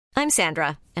I'm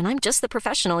Sandra, and I'm just the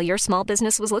professional your small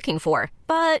business was looking for.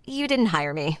 But you didn't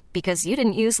hire me because you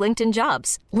didn't use LinkedIn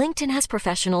Jobs. LinkedIn has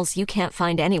professionals you can't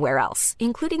find anywhere else,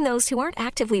 including those who aren't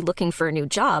actively looking for a new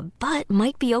job, but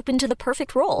might be open to the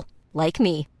perfect role, like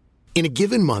me. In a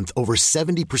given month, over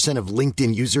 70% of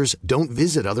LinkedIn users don't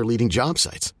visit other leading job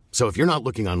sites. So if you're not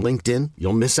looking on LinkedIn,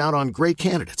 you'll miss out on great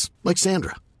candidates like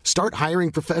Sandra. Start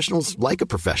hiring professionals like a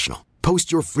professional.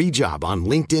 Post your free job on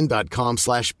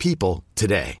linkedin.com/people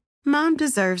today. Mom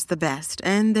deserves the best,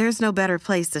 and there's no better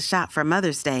place to shop for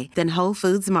Mother's Day than Whole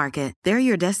Foods Market. They're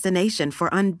your destination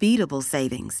for unbeatable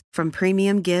savings, from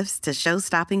premium gifts to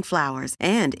show-stopping flowers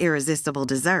and irresistible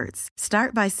desserts.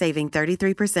 Start by saving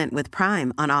 33% with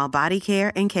Prime on all body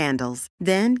care and candles.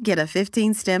 Then get a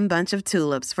 15-stem bunch of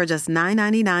tulips for just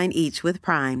 $9.99 each with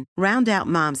Prime. Round out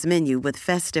Mom's menu with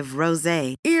festive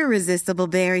rosé, irresistible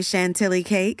berry chantilly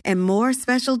cake, and more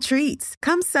special treats.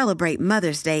 Come celebrate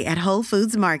Mother's Day at Whole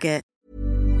Foods Market.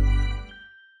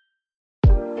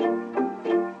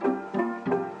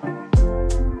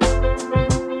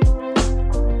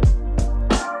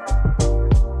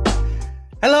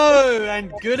 Hello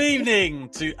and good evening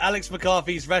to Alex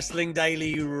McCarthy's Wrestling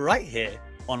Daily right here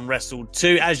on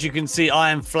Wrestle2. As you can see, I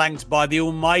am flanked by the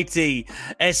almighty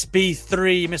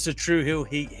SB3, Mr. True Hill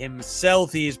Heat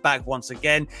himself. He is back once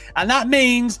again, and that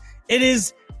means it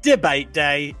is Debate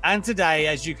Day. And today,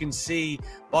 as you can see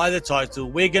by the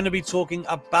title, we're going to be talking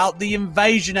about the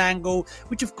invasion angle,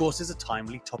 which of course is a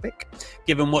timely topic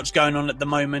given what's going on at the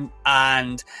moment.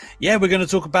 And yeah, we're going to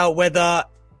talk about whether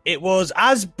it was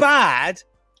as bad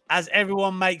as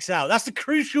everyone makes out. That's the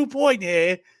crucial point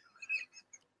here.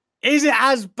 Is it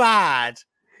as bad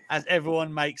as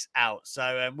everyone makes out?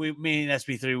 So me and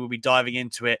SB3 will be diving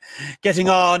into it, getting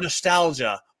our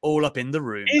nostalgia all up in the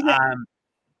room.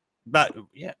 But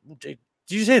yeah, did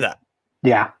you see that?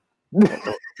 Yeah.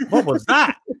 What was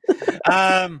that?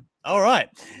 All right.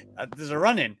 There's a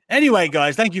run-in. Anyway,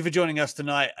 guys, thank you for joining us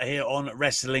tonight here on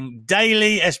Wrestling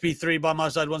Daily. SB3 by my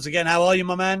side once again. How are you,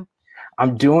 my man?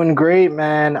 I'm doing great,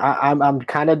 man. I'm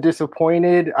kind of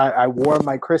disappointed. I wore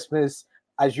my Christmas,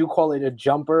 as you call it, a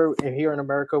jumper. And here in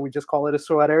America, we just call it a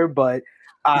sweater. But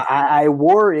I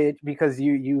wore it because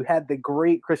you had the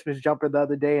great Christmas jumper the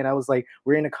other day, and I was like,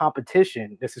 we're in a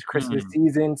competition. This is Christmas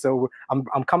season, so I'm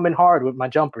coming hard with my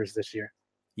jumpers this year.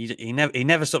 He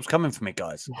never stops coming for me,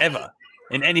 guys, ever.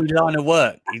 In any line of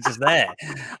work, he's just there.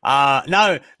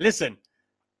 No, listen,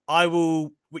 I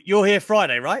will. You're here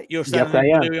Friday, right? You're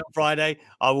standing on Friday.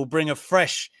 I will bring a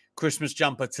fresh Christmas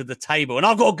jumper to the table, and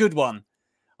I've got a good one.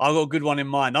 I've got a good one in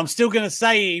mind. I'm still going to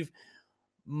save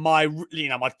my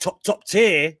top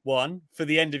tier one for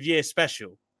the end of year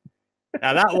special.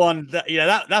 Now that one,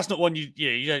 that's not one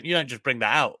you don't just bring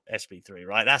that out, SB3,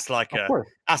 right? That's like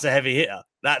that's a heavy hitter.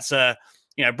 That's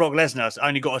Brock Lesnar's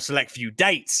only got a select few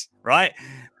dates, right?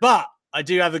 But I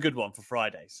do have a good one for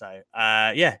Friday. So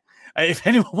if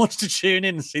anyone wants to tune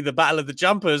in and see the Battle of the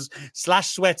Jumpers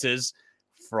 /sweaters,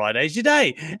 Friday's your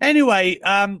day. Anyway,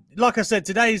 like I said,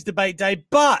 today is Debate Day,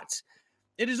 but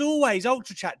it is always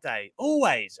Ultra Chat Day,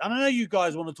 always. And I know you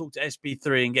guys want to talk to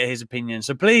SB3 and get his opinion.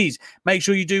 So please make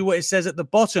sure you do what it says at the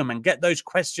bottom and get those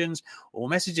questions or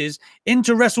messages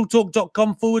into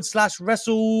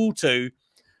WrestleTalk.com/Wrestle2.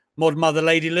 Mod Mother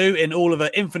Lady Lou, in all of her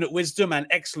infinite wisdom and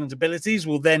excellent abilities,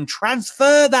 will then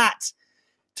transfer that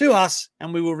to us,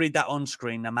 and we will read that on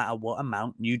screen no matter what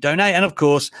amount you donate. And of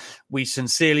course, we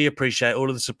sincerely appreciate all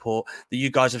of the support that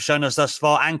you guys have shown us thus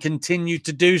far and continue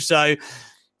to do so.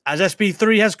 As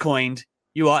SB3 has coined,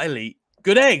 you are elite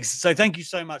good eggs. So thank you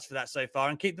so much for that so far,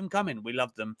 and keep them coming. We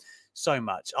love them so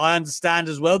much. I understand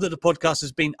as well that the podcast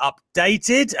has been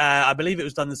updated. I believe it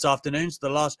was done this afternoon. So the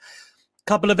last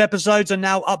couple of episodes are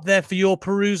now up there for your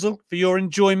perusal, for your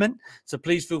enjoyment. So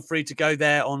please feel free to go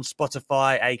there on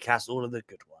Spotify, Acast, all of the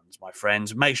good ones, my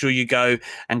friends. Make sure you go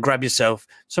and grab yourself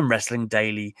some Wrestling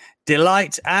Daily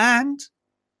delight. And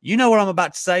you know what I'm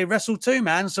about to say, Wrestle2,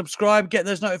 man. Subscribe, get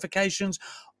those notifications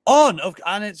on.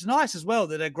 And it's nice as well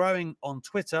that they're growing on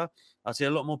Twitter. I see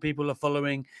a lot more people are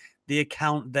following the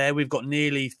account there. We've got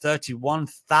nearly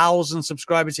 31,000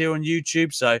 subscribers here on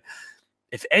YouTube. So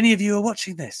if any of you are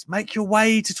watching this, make your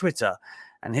way to Twitter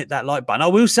and hit that like button. I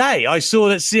will say, I saw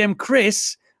that CM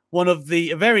Chris, one of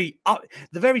the very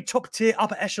top tier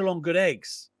upper echelon good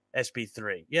eggs,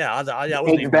 SB3. Yeah,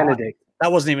 that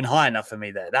wasn't even high enough for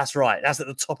me there. That's right. That's at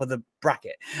the top of the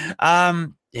bracket.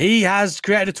 He has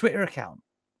created a Twitter account.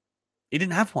 He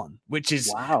didn't have one, which is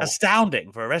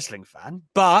astounding for a wrestling fan.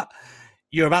 But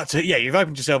you've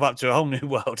opened yourself up to a whole new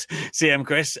world, CM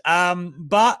Chris.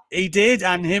 But he did,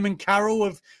 and him and Carol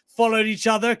have followed each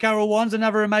other. Carol One's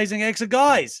another amazing egg. So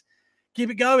guys,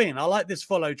 Keep it going. I like this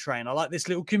follow train. I like this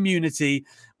little community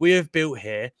we have built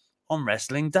here on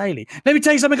Wrestling Daily. Let me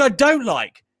tell you something I don't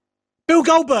like. Bill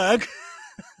Goldberg.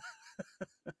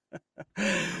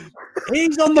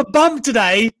 He's on the bump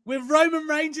today with Roman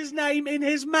Reigns' name in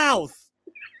his mouth.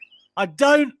 I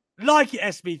don't like it,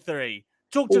 SB3.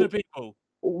 Talk to the people.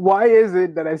 Why is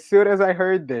it that as soon as I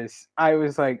heard this, I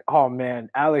was like, oh man,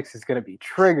 Alex is going to be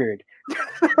triggered.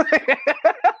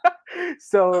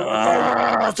 So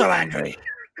angry.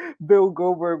 Bill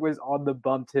Goldberg was on the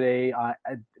bump today.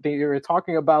 They were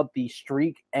talking about the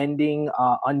streak-ending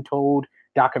Untold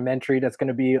documentary that's going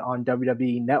to be on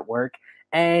WWE Network,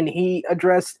 and he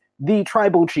addressed the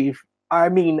tribal chief. I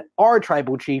mean, our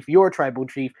tribal chief, your tribal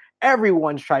chief,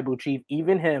 everyone's tribal chief,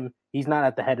 even him. He's not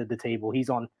at the head of the table. He's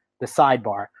on the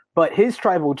sidebar. But his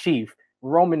tribal chief,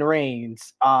 Roman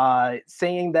Reigns,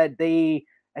 saying that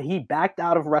he backed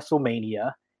out of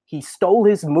WrestleMania. He stole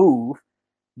his move.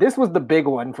 This was the big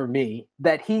one for me,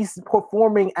 that he's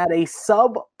performing at a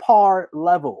subpar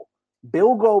level.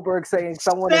 Bill Goldberg saying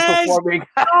someone is performing.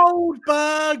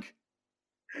 Goldberg!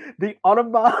 The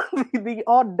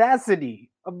audacity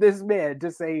of this man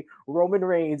to say Roman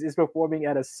Reigns is performing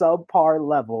at a subpar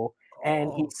level.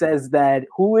 And he says that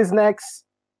who is next?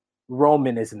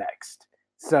 Roman is next.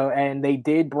 So, and they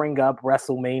did bring up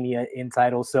WrestleMania in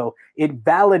title. So it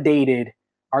validated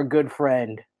our good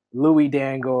friend Louis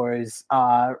Dangore's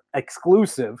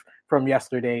exclusive from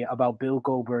yesterday about Bill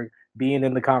Goldberg being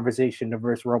in the conversation to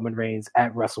verse Roman Reigns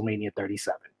at WrestleMania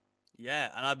 37. Yeah,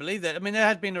 and I believe that. I mean, there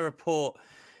had been a report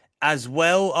as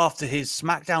well after his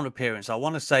SmackDown appearance. I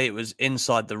want to say it was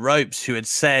Inside the Ropes who had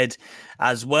said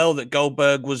as well that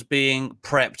Goldberg was being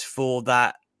prepped for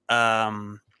that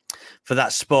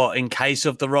spot in case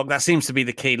of The Rock. That seems to be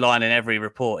the key line in every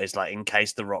report, is like, in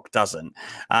case The Rock doesn't.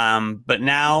 But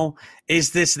now,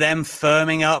 is this them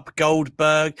firming up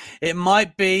Goldberg? It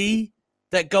might be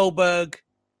that Goldberg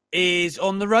is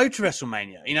on the road to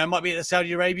WrestleMania. You know, it might be at the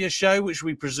Saudi Arabia show, which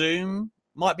we presume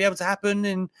might be able to happen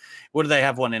in, what do they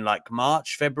have one in, like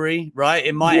March, February, right?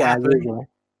 It might happen. Yeah.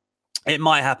 It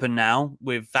might happen now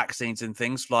with vaccines and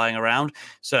things flying around.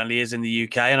 Certainly is in the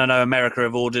UK. And I know America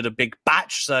have ordered a big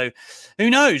batch. So who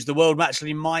knows? The world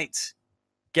actually might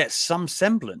get some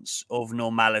semblance of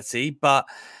normality. But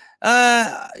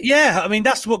yeah, I mean,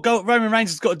 that's what Roman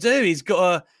Reigns has got to do. He's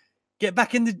got to get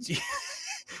back in the he's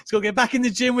got to get back in the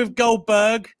gym with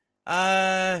Goldberg.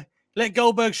 Let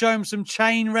Goldberg show him some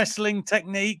chain wrestling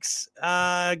techniques.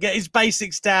 Get his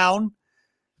basics down.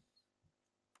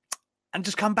 And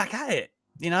just come back at it.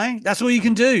 You know, that's all you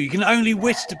can do. You can only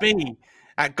wish to be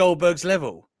at Goldberg's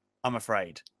level, I'm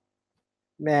afraid.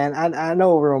 Man, I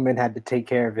know Roman had to take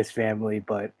care of his family,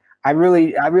 but I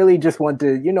really just want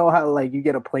to, you know how like you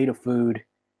get a plate of food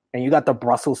and you got the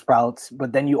Brussels sprouts,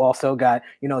 but then you also got,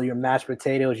 you know, your mashed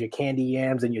potatoes, your candy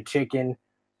yams, and your chicken,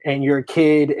 and you're a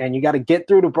kid, and you got to get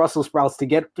through the Brussels sprouts to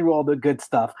get through all the good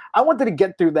stuff. I wanted to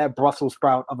get through that Brussels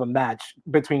sprout of a match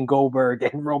between Goldberg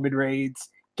and Roman Reigns.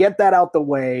 Get that out the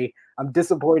way. I'm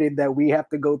disappointed that we have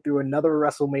to go through another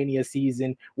WrestleMania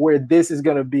season where this is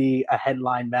going to be a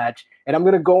headline match. And I'm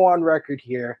going to go on record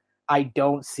here. I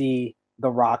don't see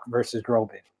The Rock versus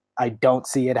Roman. I don't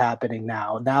see it happening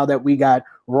now. Now that we got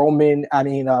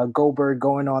Goldberg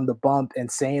going on the bump and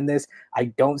saying this, I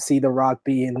don't see The Rock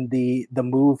being the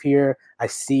move here. I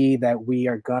see that we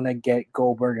are going to get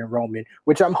Goldberg and Roman,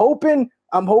 which I'm hoping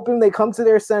they come to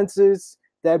their senses.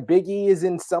 That Big E is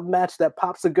in some match that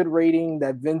pops a good rating.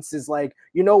 That Vince is like,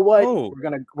 you know what? Oh.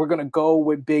 We're gonna go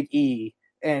with Big E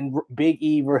and Big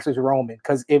E versus Roman.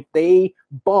 Because if they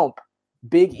bump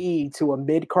Big E to a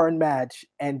mid-card match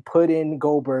and put in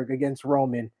Goldberg against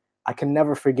Roman, I can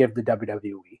never forgive the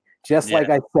WWE. Just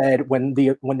like I said when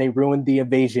they ruined the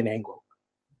Invasion angle.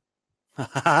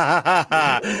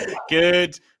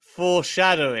 Good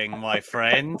foreshadowing, my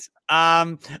friend.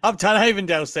 Uptown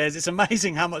Havendale says it's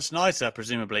amazing how much nicer,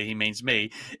 presumably he means me,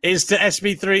 is to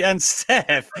SB3 and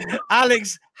Steph.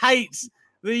 Alex hates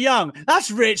the young.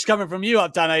 That's rich coming from you,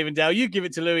 Uptown Havendale. You give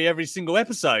it to Louis every single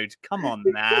episode. Come on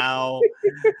now.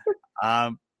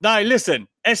 No, listen,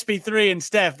 SB3 and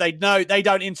Steph, they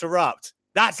don't interrupt.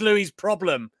 That's Louis's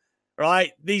problem.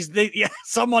 Right?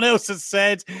 Someone else has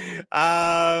said,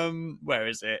 where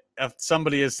is it?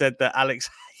 Somebody has said that Alex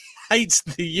hates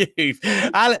the youth.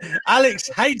 Alex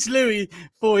hates Louis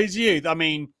for his youth. I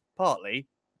mean, partly,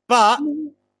 but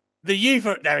the youth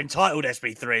they're entitled.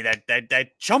 SB3, they're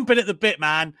chomping at the bit,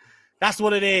 man. That's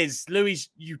what it is. Louis,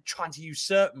 you trying to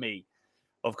usurp me.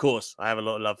 Of course, I have a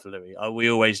lot of love for Louis.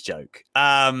 We always joke.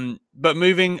 But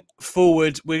moving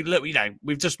forward, we've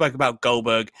just spoke about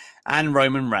Goldberg and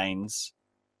Roman Reigns,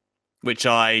 which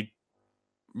I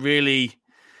really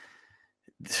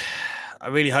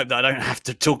hope that I don't have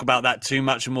to talk about that too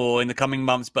much more in the coming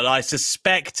months, but I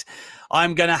suspect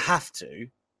I'm going to have to.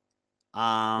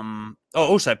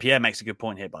 Also, Pierre makes a good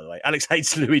point here, by the way. Alex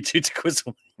hates Louis due to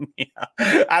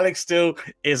Quizlemania. Alex still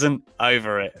isn't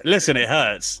over it. Listen, it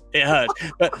hurts. It hurts.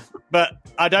 But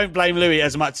I don't blame Louis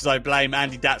as much as I blame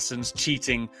Andy Datson's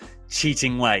cheating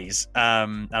ways.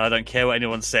 And I don't care what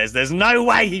anyone says. There's no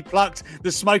way he plucked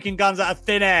the smoking guns out of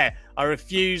thin air. I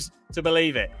refuse to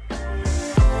believe it.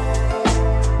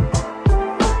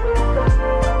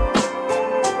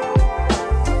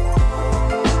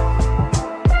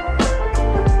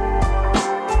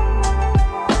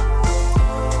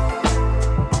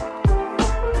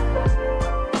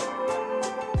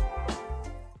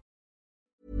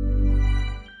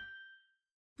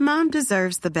 Mom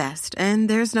deserves the best, and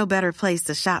there's no better place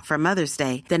to shop for Mother's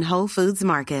Day than Whole Foods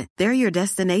Market. They're your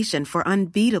destination for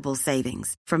unbeatable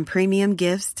savings, from premium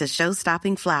gifts to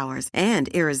show-stopping flowers and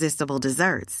irresistible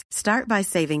desserts. Start by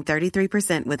saving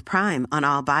 33% with Prime on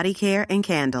all body care and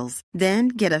candles. Then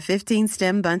get a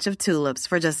 15-stem bunch of tulips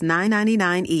for just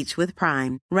 $9.99 each with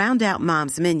Prime. Round out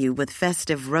Mom's menu with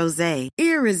festive rosé,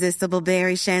 irresistible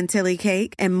berry chantilly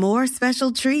cake, and more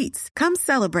special treats. Come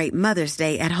celebrate Mother's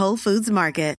Day at Whole Foods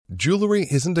Market. Jewelry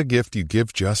isn't a gift you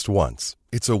give just once.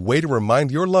 It's a way to remind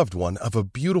your loved one of a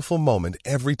beautiful moment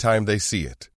every time they see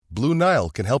it. Blue Nile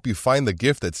can help you find the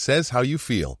gift that says how you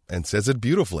feel and says it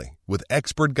beautifully, with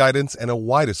expert guidance and a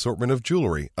wide assortment of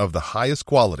jewelry of the highest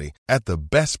quality at the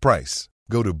best price.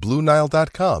 Go to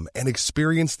BlueNile.com and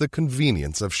experience the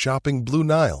convenience of shopping Blue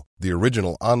Nile, the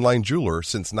original online jeweler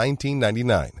since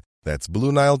 1999. That's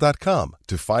BlueNile.com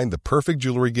to find the perfect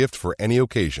jewelry gift for any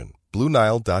occasion.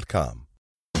 BlueNile.com.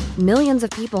 Millions of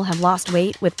people have lost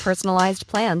weight with personalized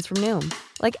plans from Noom.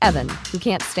 Like Evan, who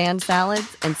can't stand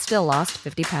salads and still lost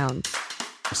 50 pounds.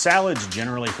 Salads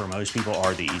generally for most people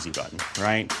are the easy button,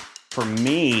 right? For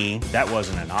me, that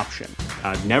wasn't an option.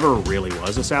 I never really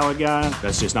was a salad guy.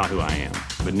 That's just not who I am.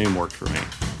 But Noom worked for me.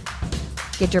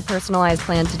 Get your personalized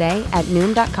plan today at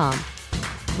Noom.com.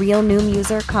 Real Noom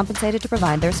user compensated to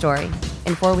provide their story.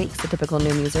 In 4 weeks, the typical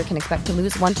Noom user can expect to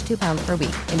lose 1 to 2 pounds per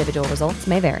week. Individual results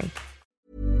may vary.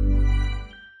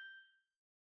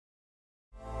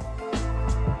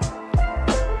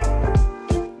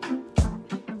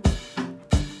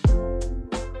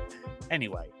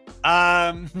 Anyway,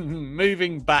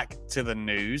 moving back to the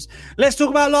news, let's talk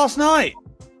about last night.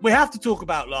 We have to talk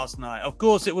about last night. Of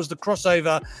course, it was the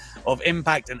crossover of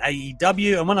Impact and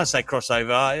AEW. And when I say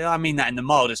crossover, I mean that in the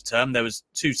mildest term. There was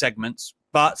 2 segments,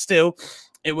 but still,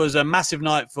 it was a massive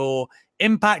night for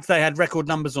Impact. They had record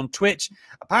numbers on Twitch.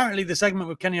 Apparently, the segment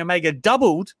with Kenny Omega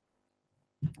doubled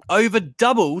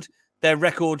their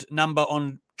record number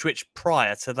on Twitch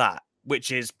prior to that,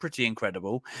 which is pretty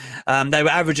incredible. They were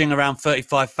averaging around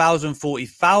 35,000,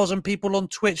 40,000 people on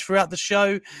Twitch throughout the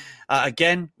show.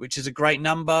 Again, which is a great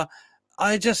number.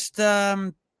 I just...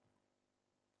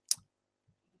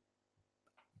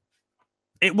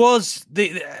 it was...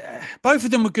 both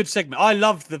of them were good segments.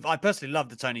 I personally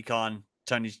loved the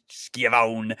Tony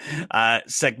Schiavone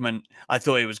segment. I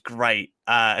thought it was great,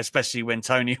 especially when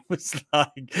Tony was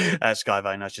like...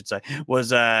 Schiavone, I should say,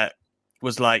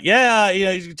 was like, yeah,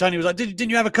 Tony was like, didn't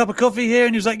you have a cup of coffee here?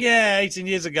 And he was like, yeah, 18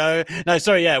 years ago. No,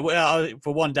 sorry, yeah,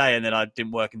 for one day, and then I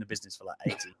didn't work in the business for like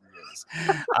 18 years.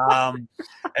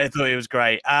 I thought it was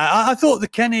great. I thought the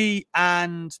Kenny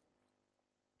and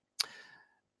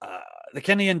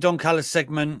Don Callis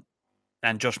segment,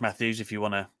 and Josh Matthews, if you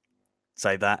want to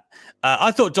say that,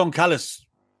 I thought Don Callis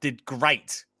did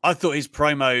great. I thought his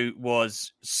promo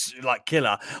was like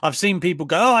killer. I've seen people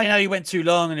go, "Oh, I know he went too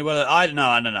long," and I don't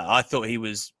know. I thought he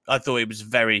was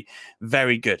very,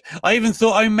 very good. I even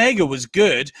thought Omega was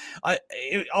good. I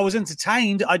was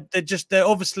entertained. There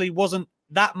obviously wasn't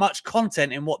that much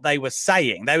content in what they were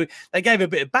saying. They gave a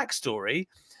bit of backstory,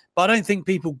 but I don't think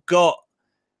people got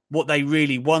what they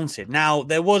really wanted. Now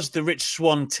there was the Rich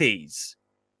Swann tease,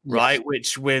 right? Yes.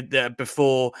 Which with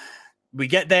before we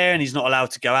get there and he's not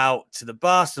allowed to go out to the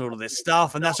bus and all of this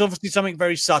stuff. And that's obviously something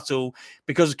very subtle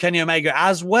because Kenny Omega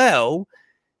as well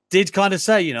did kind of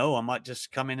say, I might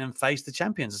just come in and face the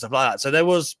champions and stuff like that. So there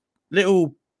was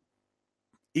little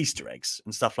Easter eggs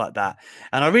and stuff like that.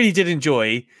 And I really did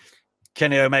enjoy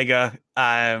Kenny Omega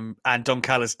and Don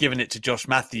Callis giving it to Josh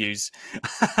Matthews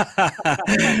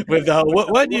with the whole,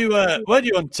 weren't you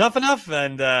on Tough Enough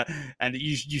and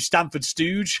you Stanford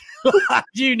stooge?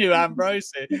 You knew Ambrose.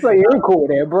 It's like you're cool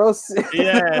with Ambrose.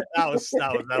 Yeah, that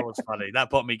was funny. That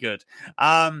popped me good.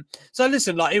 So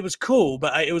listen, like it was cool,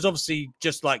 but it was obviously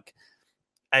just like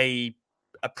a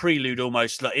prelude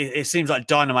almost. Like it seems like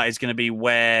Dynamite is going to be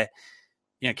where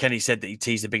Kenny said that he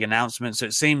teased a big announcement. So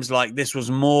it seems like this was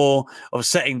more of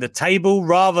setting the table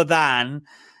rather than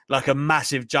like a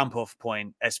massive jump off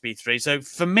point, SB3. So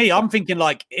for me, I'm thinking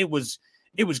like it was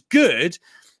good.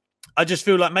 I just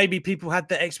feel like maybe people had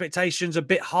their expectations a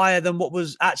bit higher than what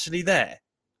was actually there.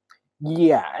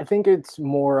 Yeah, I think it's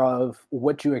more of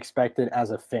what you expected as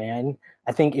a fan.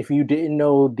 I think if you didn't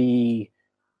know the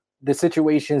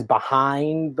situations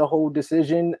behind the whole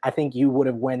decision, I think you would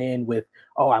have went in with,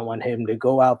 oh, I want him to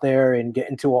go out there and get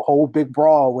into a whole big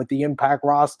brawl with the Impact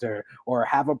roster or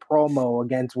have a promo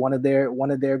against one of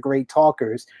their great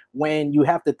talkers. When you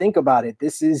have to think about it,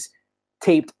 this is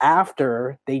taped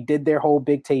after they did their whole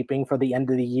big taping for the end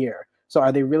of the year. So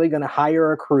are they really going to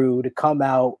hire a crew to come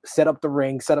out, set up the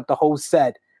ring, set up the whole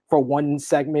set for one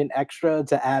segment extra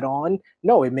to add on?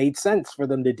 No, it made sense for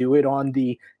them to do it on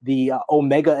the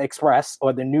Omega Express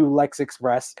or the new Lex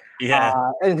Express.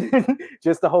 Yeah. And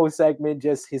just the whole segment,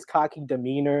 just his cocky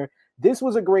demeanor. This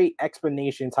was a great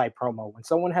explanation type promo. When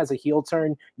someone has a heel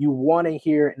turn, you want to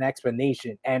hear an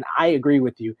explanation. And I agree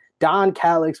with you. Don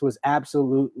Callis was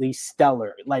absolutely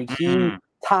stellar. Like he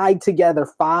tied together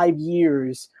 5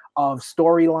 years of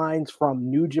storylines from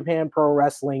New Japan Pro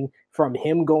Wrestling, from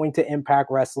him going to Impact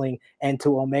Wrestling and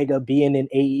to Omega being in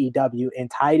AEW,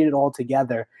 and tied it all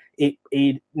together.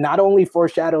 It not only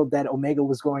foreshadowed that Omega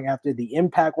was going after the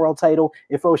Impact World title,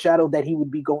 it foreshadowed that he would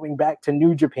be going back to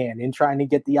New Japan and trying to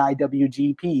get the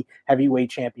IWGP Heavyweight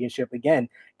Championship again.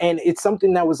 And it's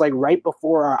something that was like right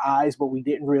before our eyes, but we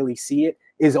didn't really see it,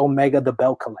 is Omega the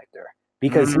belt collector.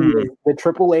 Because he is the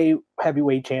AAA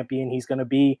heavyweight champion. He's going to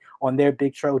be on their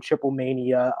big show, Triple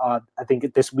Mania, I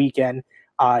think this weekend.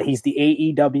 He's the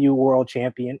AEW world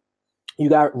champion. You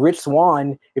got Rich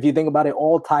Swann. If you think about it,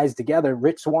 all ties together.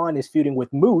 Rich Swann is feuding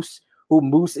with Moose, who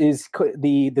Moose is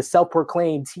the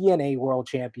self-proclaimed TNA world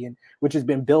champion, which has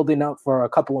been building up for a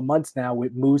couple of months now,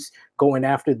 with Moose going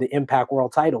after the Impact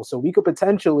world title. So we could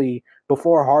potentially,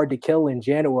 before Hard to Kill in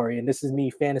January, and this is me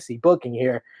fantasy booking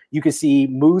here, you could see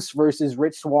Moose versus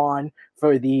Rich Swann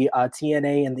for the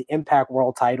TNA and the Impact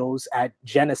world titles at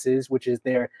Genesis, which is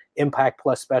their Impact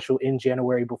Plus special in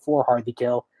January before Hard to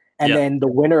Kill. And then the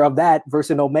winner of that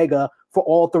versus Omega for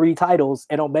all 3 titles,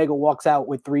 and Omega walks out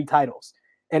with 3 titles.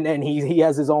 And then he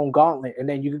has his own gauntlet. And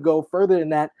then you could go further than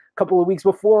that. A couple of weeks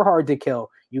before Hard to Kill,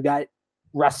 you got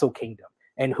Wrestle Kingdom.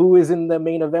 And who is in the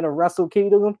main event of Wrestle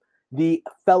Kingdom? The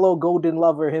fellow Golden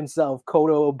Lover himself,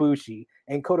 Kota Ibushi.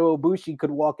 And Kota Ibushi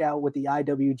could walk out with the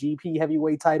IWGP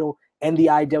Heavyweight title and the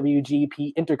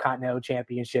IWGP Intercontinental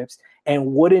Championships.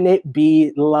 And wouldn't it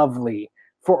be lovely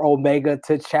for Omega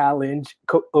to challenge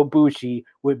Ibushi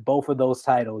with both of those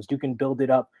titles? You can build it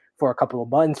up for a couple of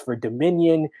months for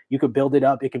Dominion. You could build it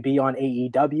up. It could be on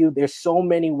AEW. There's so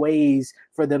many ways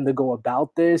for them to go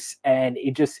about this. And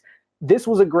this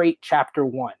was a great chapter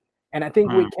 1. And I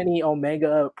think with Kenny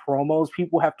Omega promos,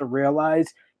 people have to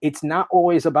realize it's not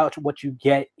always about what you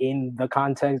get in the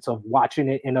context of watching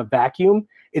it in a vacuum.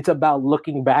 It's about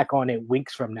looking back on it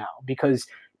weeks from now, because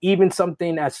even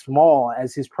something as small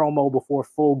as his promo before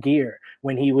Full Gear,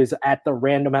 when he was at the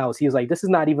Random House, he was like, this is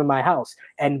not even my house.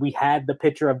 And we had the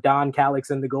picture of Don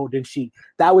Callis and the Golden Sheet.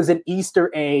 That was an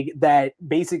Easter egg that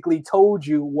basically told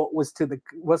you what was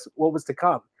to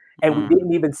come. And we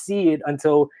didn't even see it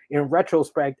until, in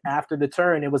retrospect, after the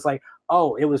turn, it was like,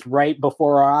 oh, it was right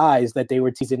before our eyes that they were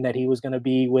teasing that he was going to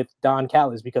be with Don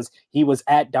Callis, because he was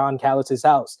at Don Callis's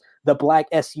house. The black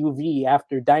SUV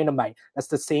after Dynamite, that's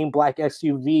the same black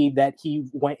SUV that he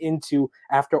went into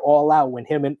after All Out when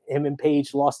him and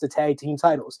Paige lost the tag team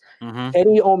titles.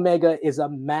 Kenny Omega is a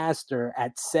master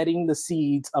at setting the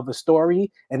seeds of a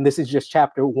story, and this is just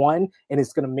chapter 1, and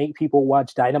it's going to make people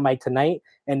watch Dynamite tonight.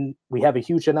 And we have a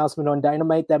huge announcement on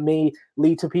Dynamite that may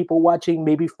lead to people watching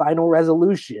maybe Final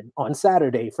Resolution on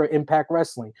Saturday for Impact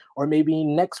Wrestling, or maybe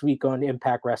next week on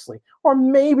Impact Wrestling, or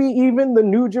maybe even the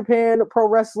New Japan Pro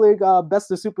Wrestling Best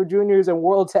of Super Juniors and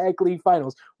World Tag League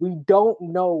Finals. We don't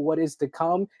know what is to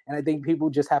come, and I think people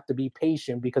just have to be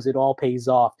patient, because it all pays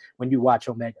off when you watch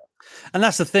Omega. And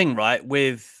that's the thing, right,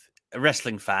 with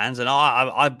wrestling fans, and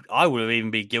I will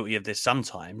even be guilty of this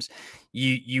sometimes.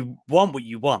 You want what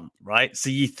you want, right? So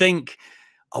you think,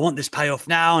 I want this payoff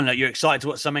now, and you're excited to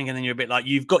watch something, and then you're a bit like,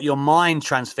 you've got your mind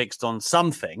transfixed on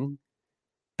something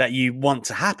that you want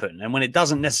to happen, and when it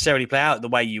doesn't necessarily play out the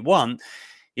way you want,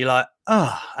 you're like,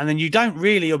 oh, and then you don't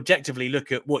really objectively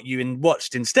look at what you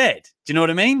watched instead. Do you know what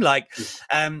I mean? Like,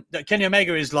 Kenny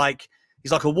Omega is like,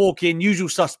 he's like a walk-in Usual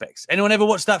Suspects. Anyone ever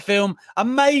watched that film?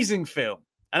 Amazing film.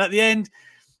 And at the end,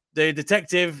 the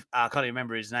detective, I can't even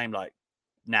remember his name like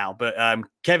now, but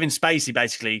Kevin Spacey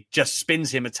basically just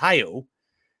spins him a tale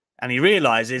And he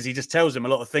realizes, he just tells him a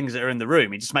lot of things that are in the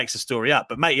room. He just makes the story up.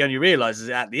 But, mate, he only realizes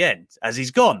it at the end as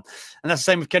he's gone. And that's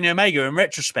the same with Kenny Omega in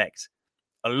retrospect.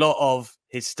 A lot of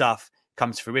his stuff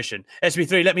comes to fruition.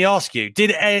 SB3, let me ask you, did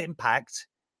Impact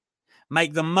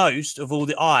make the most of all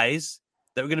the eyes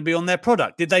that were going to be on their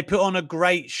product? Did they put on a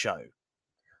great show?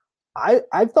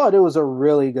 I thought it was a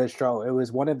really good show. It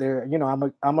was one of their,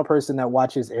 I'm a person that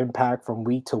watches Impact from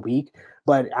week to week,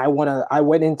 but I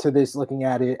went into this looking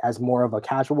at it as more of a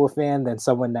casual fan than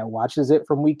someone that watches it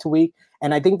from week to week.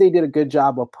 And I think they did a good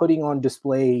job of putting on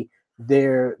display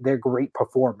their great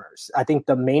performers. I think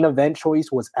the main event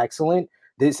choice was excellent.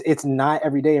 It's not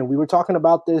every day. And we were talking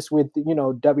about this with,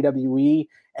 WWE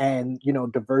and,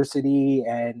 diversity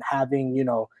and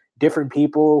having, different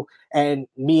people, and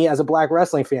me as a Black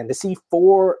wrestling fan to see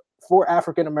four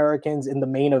African Americans in the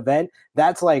main event.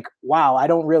 That's like, wow, I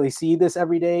don't really see this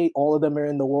every day. All of them are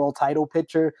in the world title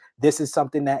picture. This is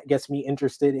something that gets me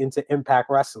interested into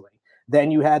Impact Wrestling. Then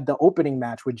you had the opening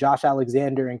match with Josh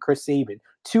Alexander and Chris Sabin,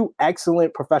 two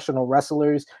excellent professional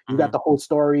wrestlers. You got the whole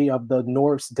story of the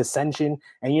North's dissension.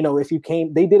 And,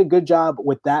 they did a good job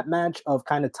with that match of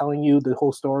kind of telling you the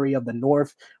whole story of the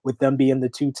North, with them being the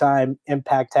 2-time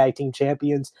Impact Tag Team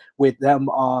Champions, with them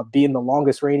being the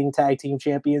longest reigning Tag Team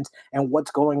Champions, and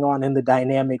what's going on in the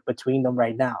dynamic between them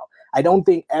right now. I don't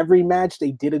think every match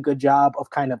they did a good job of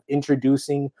kind of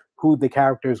introducing who the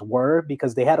characters were,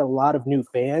 because they had a lot of new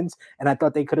fans, and I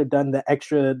thought they could have done the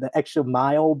extra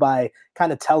mile by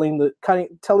kind of telling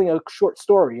a short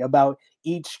story about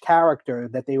each character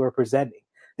that they were presenting.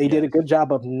 They did a good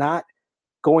job of not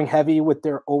going heavy with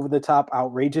their over-the-top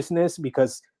outrageousness,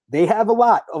 because they have a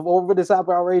lot of over-the-top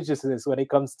outrageousness when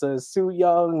it comes to Su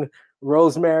Yung,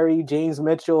 Rosemary, James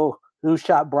Mitchell, Who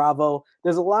Shot Bravo.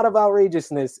 There's a lot of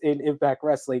outrageousness in Impact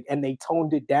Wrestling, and they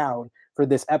toned it down for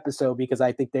this episode because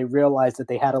I think they realized that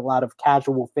they had a lot of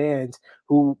casual fans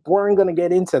who weren't going to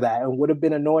get into that and would have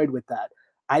been annoyed with that.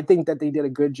 I think that they did a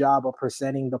good job of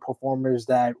presenting the performers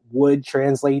that would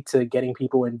translate to getting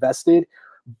people invested.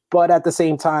 But at the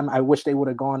same time, I wish they would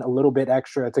have gone a little bit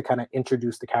extra to kind of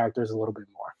introduce the characters a little bit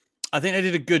more. I think they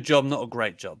did a good job, not a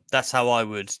great job. That's how I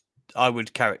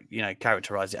would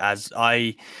characterize it as.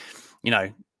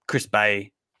 Chris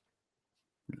Bay,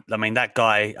 I mean, that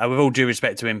guy, with all due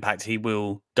respect to Impact, he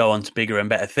will go on to bigger and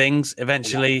better things.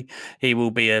 Eventually, he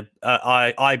will be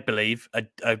I believe,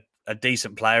 a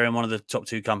decent player in one of the top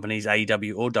two companies,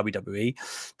 AEW or WWE.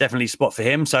 Definitely spot for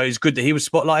him. So it's good that he was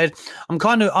spotlighted.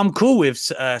 I'm cool with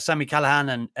Sami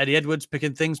Callihan and Eddie Edwards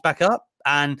picking things back up.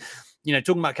 And,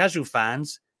 talking about casual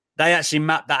fans, they actually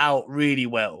mapped that out really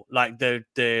well. Like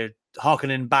the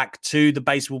harkening back to the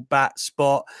baseball bat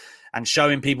spot and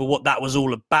showing people what that was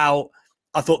all about.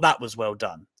 I thought that was well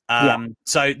done.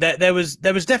 So there was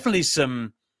definitely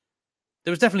some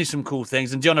cool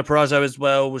things, and Deonna Purrazzo as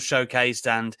well was showcased,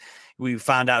 and we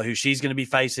found out who she's going to be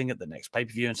facing at the next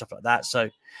pay-per-view and stuff like that. So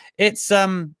it's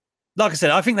like I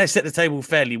said, I think they set the table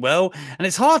fairly well, and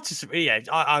it's hard to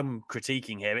I'm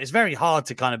critiquing here. It's very hard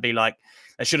to kind of be like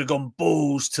they should have gone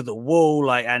balls to the wall,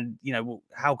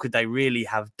 how could they really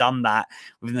have done that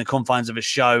within the confines of a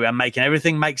show and making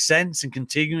everything make sense and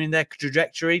continuing their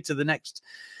trajectory to the next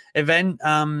event?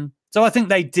 So I think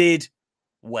they did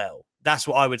well. That's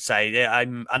what I would say.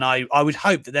 I would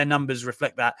hope that their numbers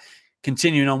reflect that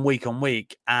continuing on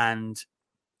week. And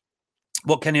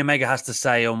what Kenny Omega has to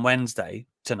say on Wednesday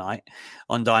tonight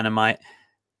on Dynamite,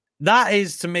 that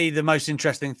is to me the most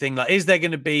interesting thing. Like, is there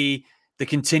going to be the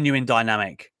continuing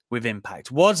dynamic with Impact?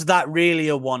 Was that really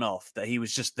a one-off that he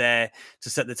was just there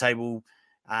to set the table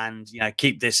and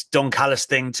keep this Don Callis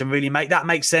thing to really make that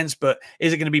make sense? But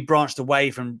is it going to be branched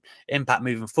away from Impact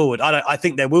moving forward? I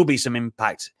think there will be some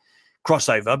Impact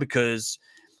crossover, because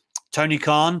Tony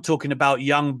Khan talking about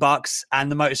Young Bucks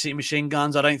and the Motor City Machine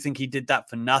Guns, I don't think he did that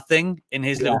for nothing in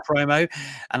his little promo.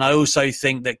 And I also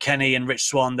think that Kenny and Rich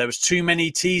Swann, there was too many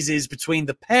teases between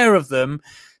the pair of them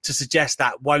to suggest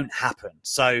that won't happen.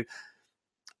 So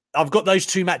I've got those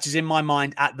two matches in my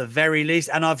mind at the very least,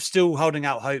 and I'm still holding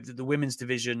out hope that the women's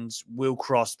divisions will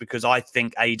cross, because I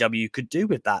think AEW could do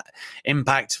with that.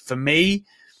 Impact, for me,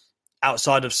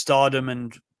 outside of Stardom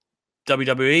and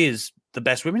WWE, is the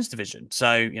best women's division.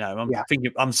 So,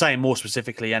 I'm saying more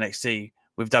specifically NXT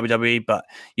with WWE, but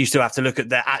you still have to look at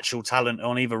their actual talent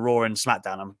on either Raw and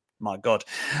SmackDown. My God.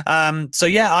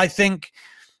 I think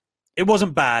it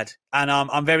wasn't bad, and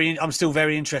I'm still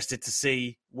very interested to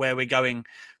see where we're going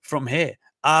from here.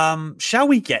 Shall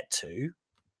we get to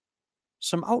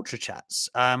some Ultra Chats?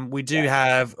 We do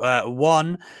have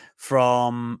one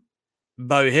from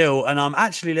Bo Hill, and I'm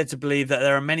actually led to believe that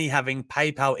there are many having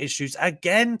PayPal issues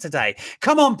again today.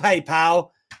 Come on, PayPal.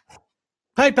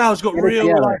 PayPal's got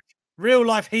real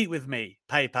life heat with me.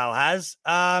 PayPal has.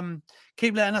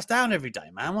 Keep letting us down every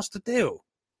day, man. What's the deal?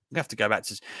 We have to go back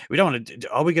to. We don't want to.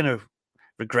 Are we going to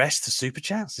regress to super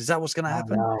chats? Is that what's going to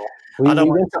happen? No. We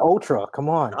went to Ultra. Come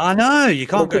on. I know you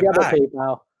can't go back.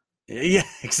 PayPal. Yeah,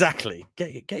 exactly.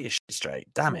 Get your shit straight.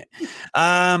 Damn it.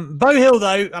 Bo Hill,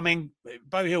 though, I mean,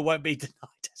 Bo Hill won't be denied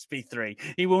SP3.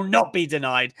 He will not be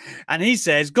denied. And he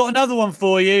says, got another one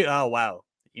for you. Oh, wow.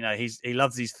 You know, he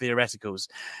loves these theoreticals.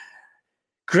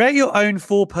 Create your own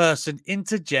 4-person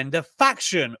intergender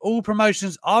faction. All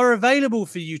promotions are available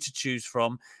for you to choose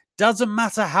from. Doesn't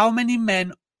matter how many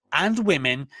men and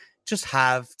women, just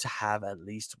have to have at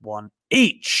least one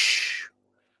each.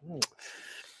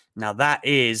 Now, that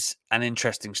is an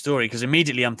interesting story because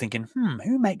immediately I'm thinking,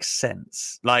 who makes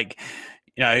sense? Like,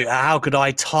 you know, how could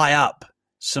I tie up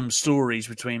some stories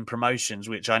between promotions,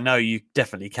 which I know you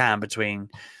definitely can, between,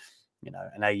 you know,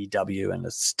 an AEW and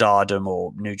a Stardom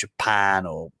or New Japan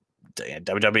or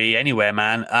WWE, anywhere,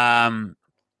 man.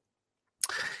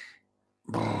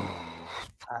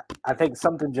 I think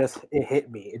something it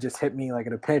hit me. It just hit me like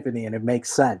an epiphany, and it makes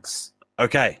sense.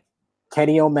 Okay.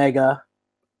 Kenny Omega,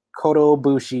 Kota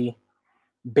Ibushi,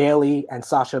 Bayley, and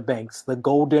Sasha Banks, the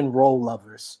Golden Roll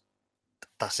Lovers.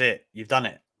 That's it. You've done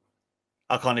it.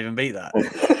 I can't even beat that.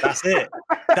 That's it.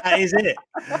 That is it.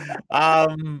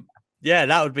 Yeah,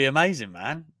 that would be amazing,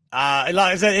 man. Like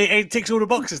I said, it ticks all the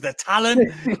boxes. The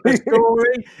talent, the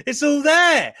story, it's all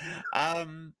there.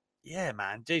 Yeah,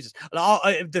 man, Jesus.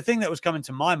 The thing that was coming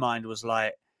to my mind was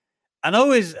like, and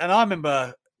I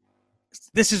remember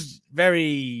this is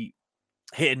very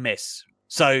hit and miss.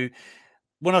 So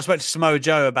when I spoke to Samoa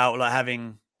Joe about like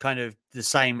having kind of the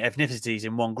same ethnicities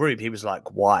in one group, he was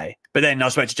like, why? But then I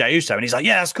spoke to Jey Uso and he's like,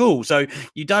 yeah, that's cool. So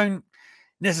you don't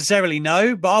necessarily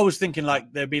know, but I was thinking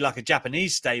like there'd be like a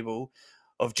Japanese stable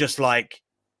of just like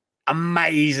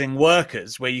amazing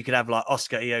workers where you could have like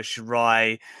Oscar Io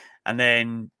Shirai and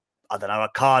then, I don't know,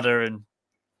 Okada and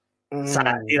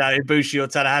you know, Ibushi or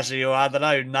Tanahashi or I don't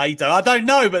know, Naito. I don't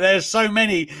know, but there's so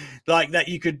many like that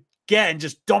you could get and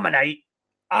just dominate.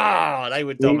 They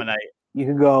would dominate. You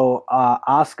could go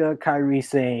Asuka, Kairi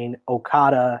Sane,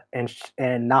 Okada, and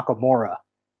Nakamura.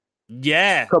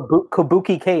 Yeah.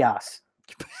 Kabuki Chaos.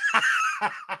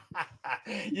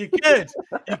 You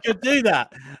could do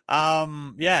that.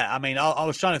 Yeah, I mean, I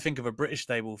was trying to think of a British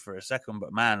stable for a second,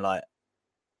 but man, like,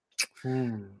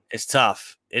 it's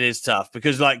tough. It is tough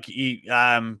because, like,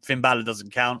 Finn Balor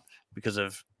doesn't count because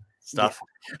of stuff.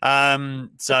 Yeah.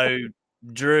 So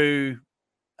Drew,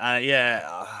 mate,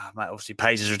 obviously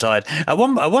Paige is retired.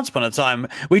 Once upon a time,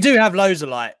 we do have loads of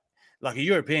like a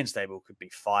European stable could be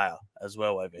fire as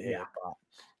well over here.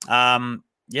 But,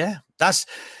 yeah,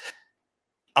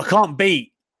 I can't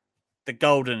beat the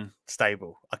Golden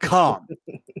Stable. I can't.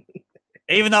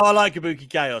 Even though I like Kabuki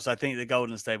Chaos, I think the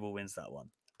Golden Stable wins that one.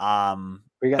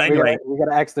 We got to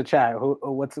ask the chat.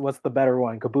 What's the better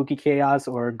one, Kabuki Chaos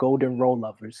or Golden Roll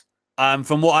Lovers?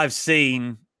 From what I've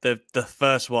seen, the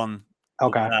first one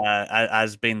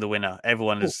has been the winner.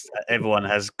 Everyone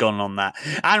has gone on that,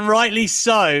 and rightly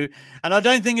so. And I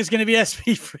don't think it's going to be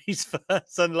SP3's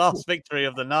first and last victory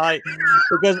of the night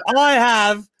because I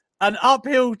have an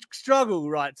uphill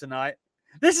struggle right tonight.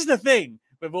 This is the thing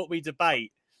with what we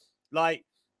debate. Like,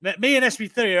 me and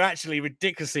SP3 are actually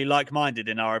ridiculously like-minded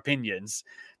in our opinions.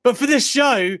 But for this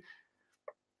show,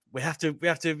 we have to,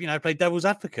 you know, play devil's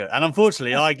advocate. And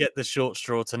unfortunately, I get the short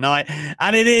straw tonight.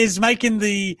 And it is making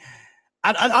the...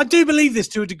 And I do believe this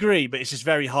to a degree, but it's just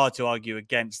very hard to argue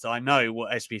against. I know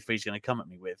what SP3 is going to come at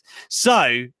me with.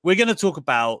 So we're going to talk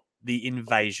about the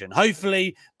invasion.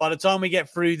 Hopefully, by the time we get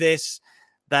through this,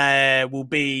 there will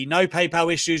be no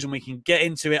PayPal issues and we can get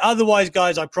into it. Otherwise,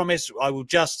 guys, I promise I will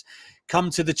just come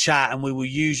to the chat and we will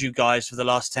use you guys for the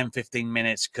last 10, 15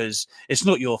 minutes because it's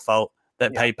not your fault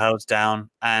that PayPal's down.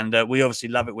 And we obviously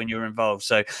love it when you're involved.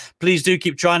 So please do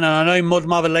keep trying. And I know Mod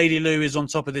Mother Lady Lou is on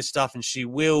top of this stuff and she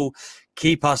will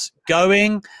keep us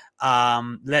going.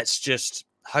 Let's just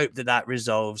hope that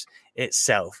resolves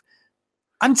itself.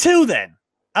 Until then,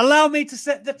 allow me to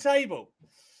set the table.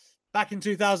 Back in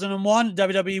 2001,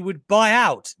 WWE would buy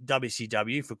out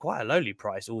WCW for quite a lowly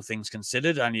price, all things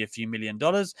considered, only a few $1 million.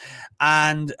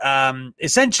 And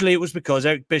essentially, it was because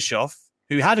Eric Bischoff,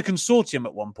 who had a consortium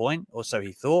at one point, or so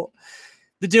he thought,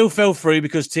 the deal fell through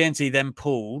because TNT then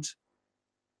pulled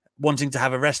wanting to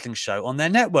have a wrestling show on their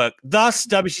network. Thus,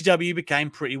 WCW became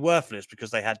pretty worthless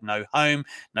because they had no home,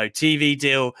 no TV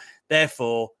deal,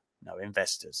 therefore no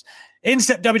investors. In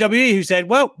stepped WWE, who said,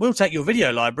 well, we'll take your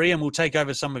video library and we'll take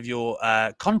over some of your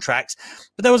contracts.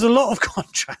 But there was a lot of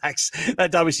contracts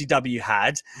that WCW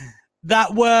had.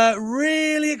 that were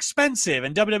really expensive.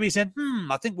 And WWE said,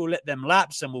 I think we'll let them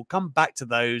lapse and we'll come back to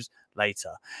those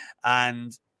later.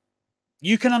 And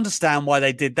you can understand why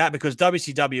they did that, because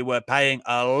WCW were paying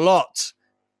a lot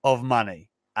of money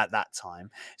at that time,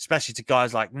 especially to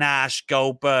guys like Nash,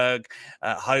 Goldberg,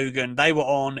 Hogan. They were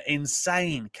on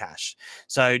insane cash.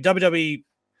 So WWE,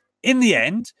 in the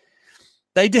end,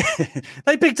 they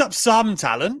picked up some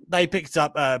talent. They picked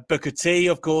up Booker T,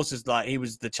 of course, as like he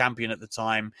was the champion at the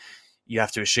time. You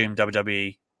have to assume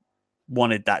WWE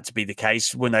wanted that to be the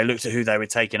case when they looked at who they were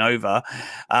taking over.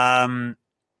 In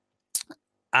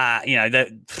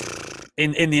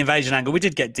the invasion angle, we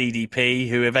did get DDP,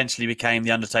 who eventually became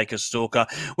the Undertaker's stalker,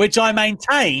 which I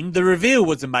maintain the reveal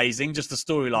was amazing. Just the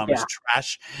storyline was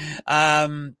trash.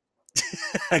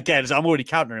 Again, so I'm already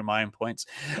countering my own points.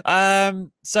 Eventually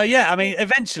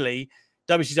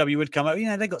WCW would come up.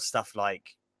 They got stuff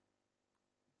like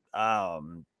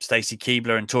Stacy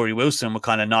Keibler and Tori Wilson were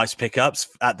kind of nice pickups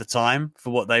at the time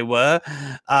for what they were.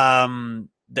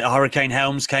 The Hurricane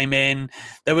Helms came in.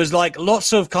 There was like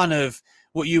lots of kind of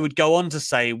what you would go on to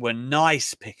say were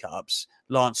nice pickups.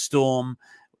 Lance Storm,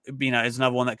 is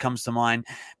another one that comes to mind.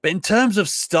 But in terms of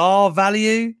star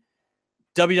value,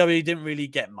 WWE didn't really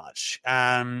get much.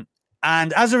 And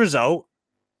as a result,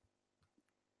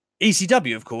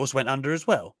 ECW, of course, went under as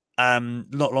well.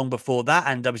 Not long before that,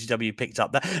 and WCW picked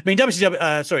up that. I mean,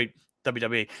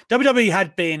 WWE. WWE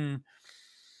had been,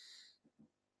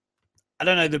 I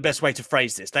don't know the best way to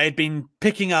phrase this. They had been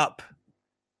picking up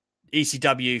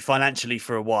ECW financially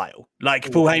for a while.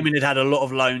 Like Paul Heyman had a lot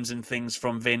of loans and things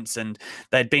from Vince, and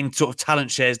there'd been sort of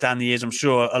talent shares down the years. I'm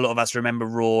sure a lot of us remember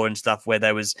Raw and stuff where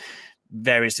there was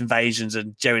various invasions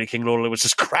and Jerry the King Lawler was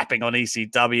just crapping on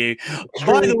ECW.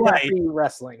 By the way,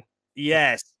 wrestling.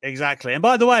 Yes, exactly. And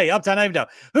by the way, Uptown Avondale,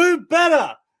 who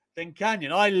better than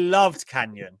Kanyon? I loved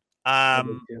Kanyon.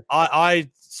 I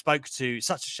spoke to,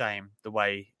 such a shame the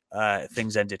way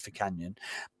things ended for Kanyon.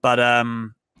 But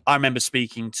I remember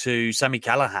speaking to Sammy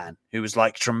Callahan, who was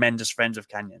like tremendous friends of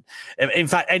Kanyon. In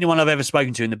fact, anyone I've ever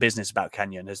spoken to in the business about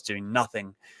Kanyon is doing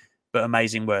nothing but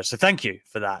amazing words. So thank you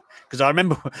for that. Because I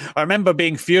remember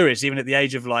being furious, even at the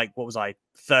age of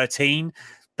 13,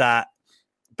 that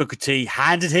Booker T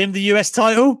handed him the US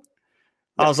title.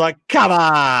 I was like, come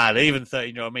on. Even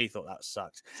 13-year-old me thought that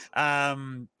sucked.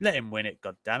 Let him win it,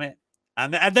 God damn it.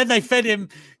 And then they fed him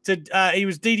to, he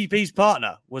was DDP's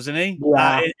partner, wasn't he?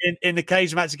 Yeah. In the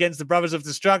cage match against the Brothers of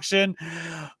Destruction.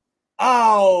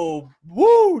 Oh,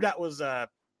 woo, that was a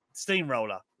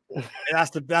steamroller.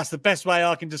 That's the best way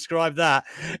I can describe that.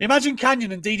 Imagine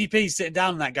Kanyon and DDP sitting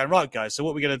down on that going, right, guys, so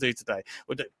what are we going to do today?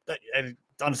 And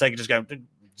Undertaker just going,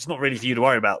 it's not really for you to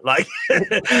worry about. Like,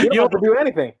 you're not going to do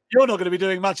anything. You're not going to be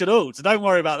doing much at all, so don't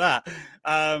worry about that.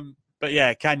 But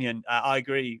yeah, Kanyon, I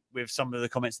agree with some of the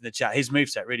comments in the chat. His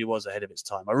moveset really was ahead of its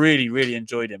time. I really, really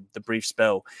enjoyed him, the brief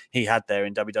spell he had there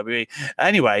in WWE.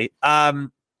 Anyway,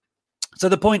 so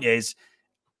the point is,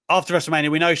 after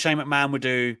WrestleMania, we know Shane McMahon would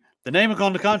do the name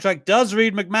on the contract does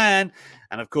read McMahon.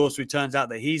 And of course, it turns out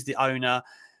that he's the owner.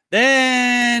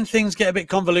 Then things get a bit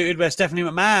convoluted where Stephanie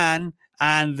McMahon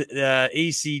and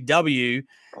ECW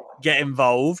get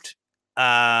involved.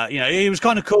 It was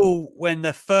kind of cool when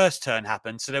the first turn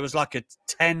happened. So there was like a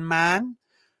 10-man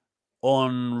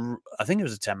on, I think it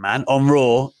was a 10-man on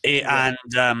Raw. And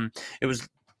it was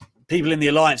people in the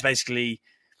alliance basically.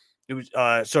 It was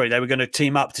they were going to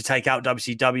team up to take out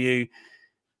WCW.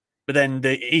 But then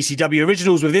the ECW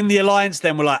originals within the alliance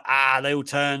then were like, they all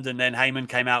turned. And then Heyman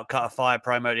came out, cut a fire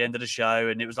promo at the end of the show.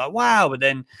 And it was like, wow. But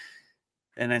then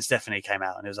Stephanie came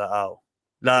out and it was like,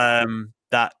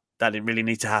 that didn't really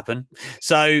need to happen.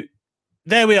 So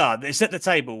there we are. They set the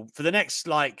table for the next,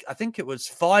 I think it was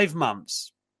 5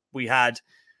 months. We had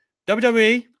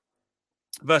WWE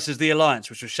versus the Alliance,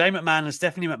 which was Shane McMahon and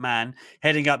Stephanie McMahon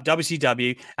heading up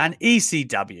WCW and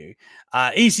ECW.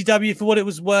 ECW, for what it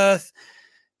was worth,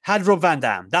 had Rob Van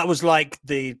Dam. That was like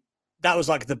the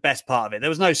best part of it. There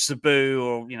was no Sabu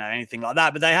or anything like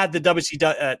that, but they had the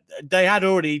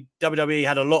WWE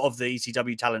had a lot of the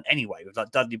ECW talent anyway, with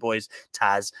like Dudley Boys,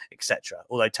 Taz, etc.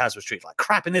 Although Taz was treated like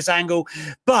crap in this angle,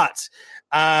 but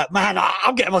man,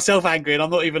 I'm getting myself angry, and I'm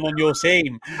not even on your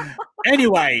team.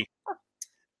 Anyway,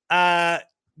 the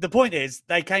point is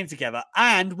they came together,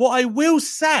 and what I will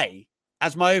say,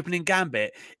 as my opening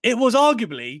gambit, it was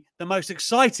arguably the most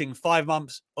exciting 5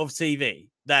 months of TV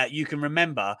that you can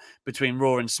remember between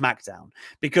Raw and SmackDown,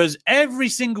 because every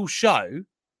single show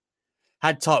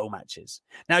had title matches.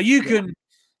 Now you can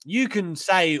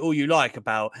say all you like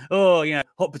about,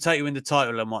 hot potato in the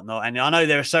title and whatnot. And I know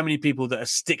there are so many people that are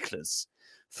sticklers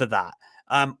for that.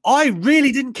 I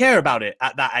really didn't care about it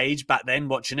at that age back then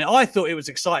watching it. I thought it was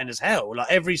exciting as hell. Like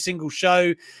every single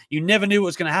show, you never knew what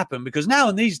was going to happen because now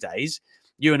in these days,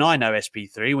 you and I know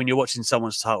SP3 when you're watching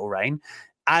someone's title reign,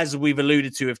 as we've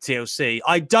alluded to with TLC,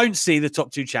 I don't see the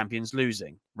top two champions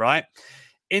losing, right?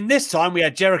 In this time, we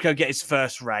had Jericho get his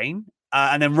first reign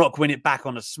and then Rock win it back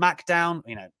on a SmackDown.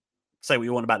 You know, say what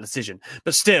you want about the decision,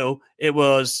 but still, it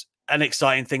was an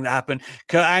exciting thing that happened.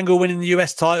 Kurt Angle winning the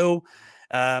US title.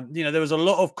 There was a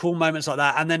lot of cool moments like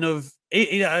that. And then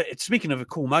speaking of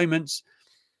cool moments,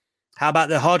 how about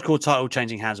the hardcore title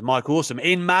changing hands? Mike Awesome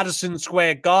in Madison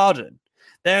Square Garden.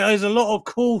 There is a lot of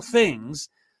cool things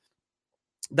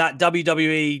that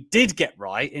WWE did get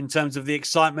right in terms of the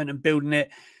excitement and building it.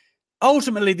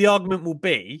 Ultimately, the argument will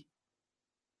be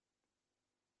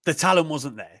the talent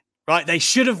wasn't there, right? They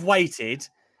should have waited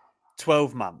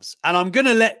 12 months. And I'm going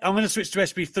to switch to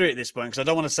SP3 at this point because I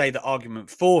don't want to say the argument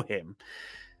for him.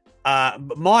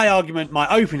 But my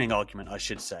opening argument, I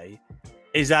should say,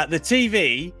 is that the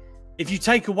TV, if you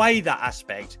take away that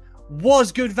aspect,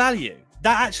 was good value.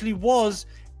 That actually was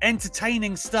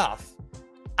entertaining stuff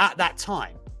at that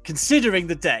time, considering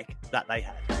the deck that they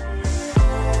had.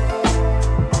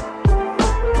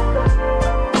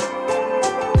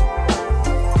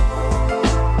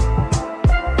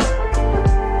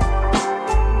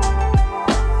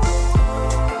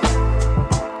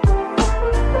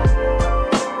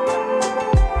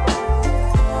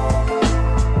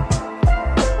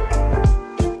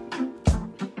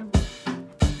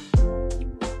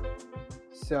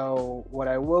 So what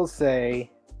I will say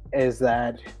is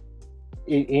that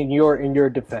in your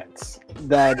defense,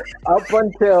 that up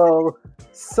until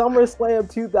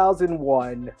SummerSlam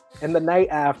 2001 and the night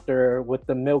after with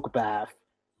the milk bath,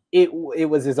 it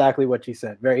was exactly what you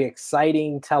said. Very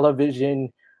exciting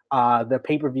television. The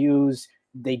pay-per-views,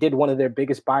 they did one of their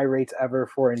biggest buy rates ever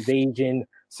for Invasion.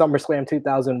 SummerSlam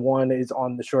 2001 is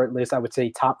on the short list. I would say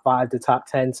top 5 to top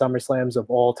 10 SummerSlams of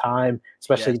all time,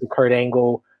 especially the Kurt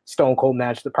Angle Stone Cold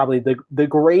match, probably the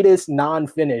greatest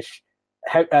non-finish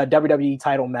WWE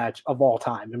title match of all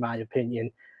time, in my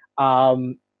opinion.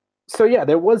 So yeah,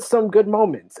 there was some good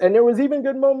moments, and there was even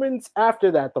good moments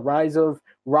after that. The rise of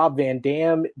Rob Van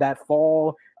Dam that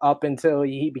fall up until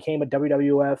he became a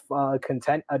WWF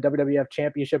WWF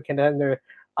Championship contender.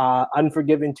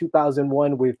 Unforgiven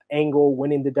 2001 with Angle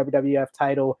winning the WWF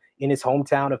title in his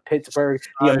hometown of Pittsburgh.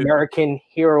 The American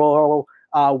Hero.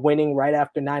 Winning right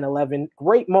after 9/11.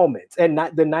 Great moments. And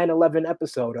not the 9/11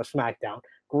 episode of SmackDown.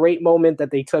 Great moment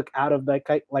that they took out of the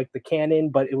canon,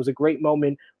 but it was a great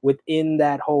moment within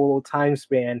that whole time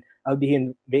span of the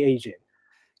invasion.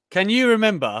 Can you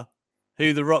remember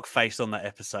who The Rock faced on that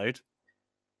episode?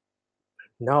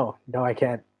 No, I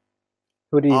can't.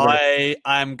 Who do you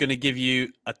I'm going to give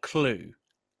you a clue.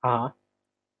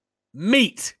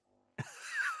 Meat.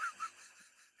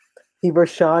 He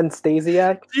was Sean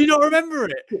Stasiak. Do you not remember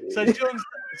it? So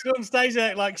Sean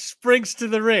Stasiak sprints to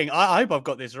the ring. I hope I've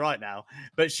got this right now.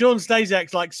 But Sean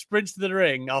Stasiak sprints to the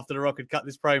ring after The Rock had cut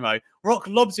this promo. Rock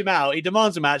lobs him out. He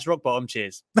demands a match. Rock bottom.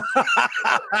 Cheers.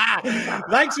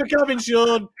 Thanks for coming,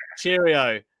 Sean.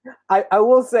 Cheerio. I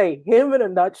will say him in a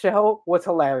nutshell was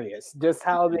hilarious. Just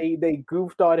how they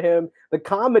goofed on him. The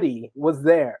comedy was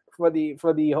there for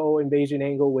the whole invasion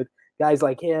angle with guys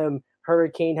like him.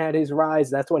 Hurricane had his rise.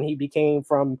 That's when he became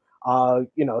from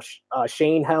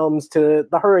Shane Helms to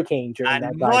the Hurricane during and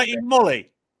that Mighty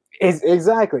Molly.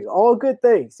 Exactly, all good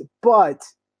things. But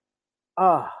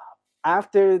after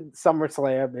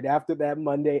SummerSlam and after that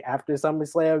Monday after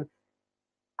SummerSlam,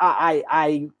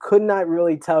 I could not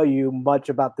really tell you much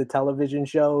about the television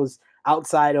shows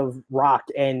outside of Rock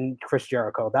and Chris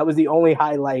Jericho. That was the only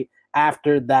highlight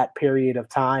after that period of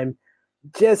time.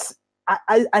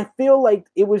 I feel like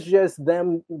it was just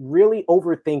them really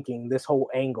overthinking this whole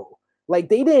angle. Like,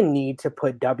 they didn't need to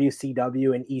put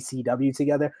WCW and ECW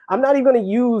together. I'm not even going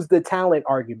to use the talent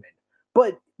argument,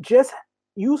 but just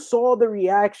you saw the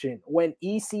reaction when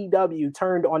ECW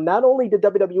turned on not only the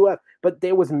WWF, but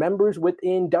there was members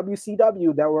within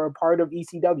WCW that were a part of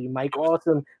ECW. Mike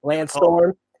Awesome, Lance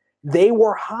Storm. They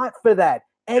were hot for that.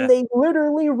 And they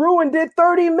literally ruined it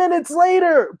 30 minutes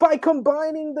later by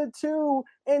combining the two.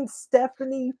 And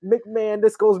Stephanie McMahon,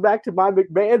 this goes back to my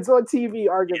McMahon's on TV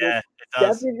argument.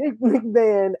 Yeah, Stephanie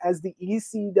McMahon as the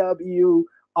ECW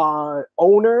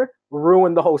owner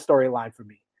ruined the whole storyline for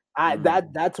me.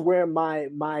 That's where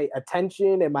my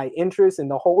attention and my interest in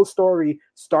the whole story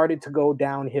started to go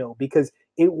downhill because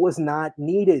it was not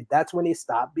needed. That's when it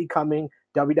stopped becoming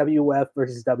WWF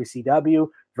versus WCW.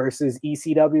 versus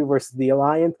ECW versus the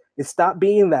Alliance. It stopped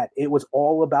being that. It was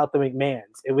all about the McMahons.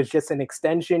 It was just an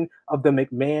extension of the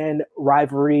McMahon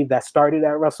rivalry that started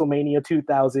at WrestleMania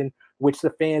 2000, which the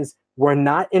fans were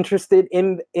not interested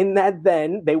in that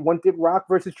then. They wanted Rock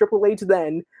versus Triple H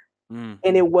then, and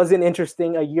it wasn't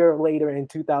interesting a year later in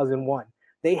 2001.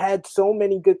 They had so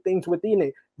many good things within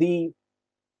it.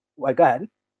 Go ahead.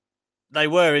 They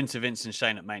were into Vince and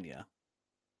Shane at Mania.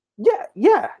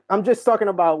 Yeah. I'm just talking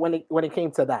about when it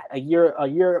came to that a year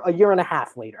and a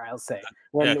half later, I'll say,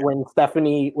 when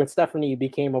Stephanie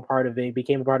became a part of it,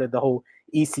 became a part of the whole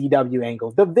ECW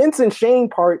angle. The Vince and Shane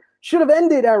part should have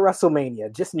ended at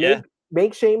WrestleMania. Just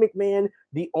make Shane McMahon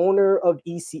the owner of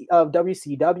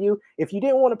WCW. If you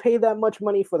didn't want to pay that much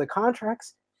money for the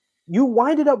contracts, you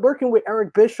winded up working with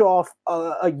Eric Bischoff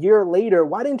a year later.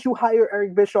 Why didn't you hire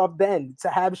Eric Bischoff then to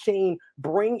have Shane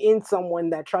bring in someone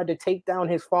that tried to take down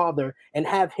his father and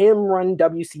have him run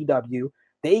WCW?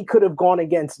 They could have gone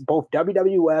against both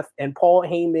WWF and Paul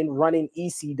Heyman running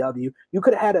ECW. You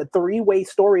could have had a three-way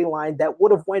storyline that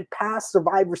would have went past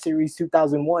Survivor Series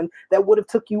 2001 that would have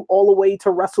took you all the way to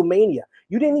WrestleMania.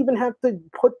 You didn't even have to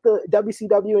put the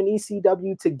WCW and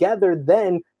ECW together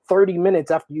then 30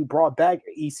 minutes after you brought back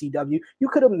ECW. You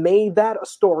could have made that a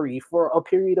story for a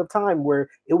period of time where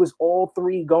it was all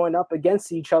three going up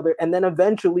against each other. And then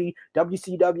eventually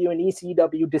WCW and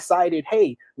ECW decided,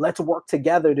 hey, let's work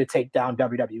together to take down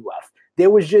WWF.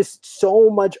 There was just so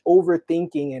much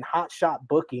overthinking and hotshot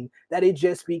booking that it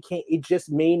just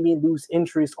made me lose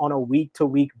interest on a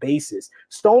week-to-week basis.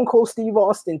 Stone Cold Steve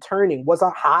Austin turning was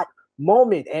a hot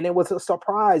moment, and it was a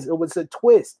surprise. It was a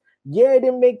twist. Yeah, it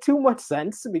didn't make too much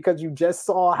sense because you just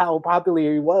saw how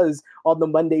popular he was on the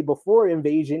Monday before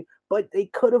Invasion, but they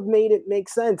could have made it make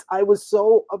sense. I was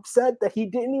so upset that he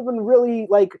didn't even really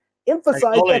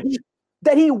emphasize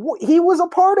that he was a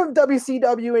part of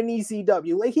WCW and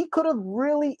ECW. Like, he could have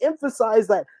really emphasized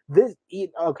that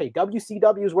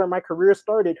WCW is where my career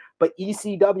started, but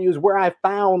ECW is where I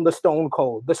found the Stone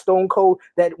Cold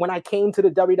that when I came to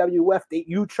the WWF, that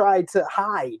you tried to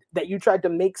hide, that you tried to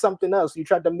make something else. You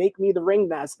tried to make me the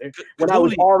ringmaster when I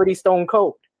was already Stone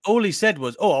Cold. All he said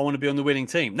was, "Oh, I want to be on the winning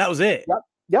team." That was it.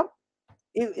 Yep.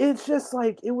 It's just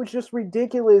it was just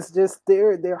ridiculous. Just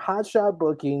their hotshot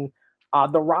booking.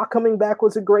 The Rock coming back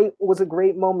was a great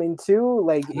moment too.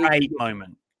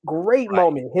 Great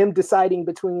moment. Him deciding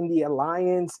between the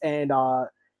Alliance and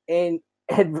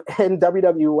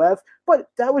WWF, but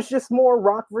that was just more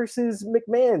Rock versus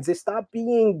McMahon's. It stopped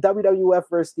being WWF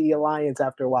versus the Alliance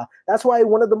after a while. That's why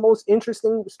one of the most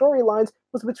interesting storylines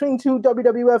was between two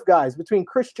WWF guys, between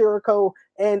Chris Jericho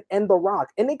and The Rock.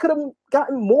 And they could have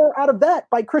gotten more out of that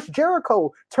by Chris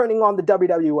Jericho turning on the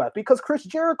WWF, because Chris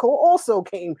Jericho also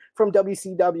came from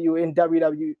WCW and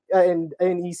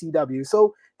ECW.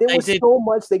 So there was so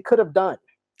much they could have done.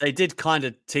 They did kind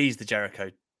of tease the Jericho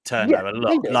turn though a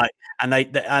lot,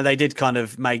 they did kind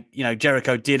of make,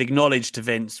 Jericho did acknowledge to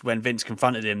Vince when Vince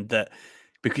confronted him that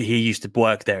because he used to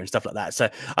work there and stuff like that. So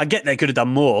I get they could have done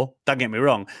more, don't get me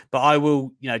wrong, but I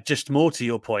will, just more to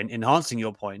your point, enhancing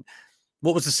your point.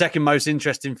 What was the second most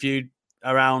interesting feud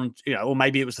around, or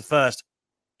maybe it was the first,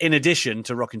 in addition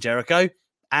to Rock and Jericho?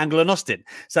 Angle and Austin.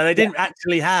 So they didn't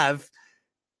actually have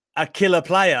a killer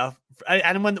player,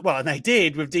 and they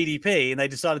did with DDP, and they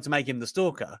decided to make him the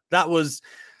Stalker. That was,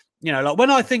 when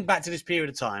I think back to this period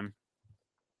of time,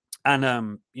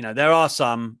 and there are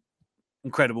some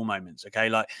incredible moments. Okay,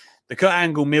 like the Kurt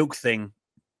Angle milk thing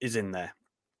is in there.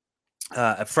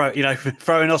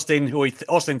 Throwing Austin, or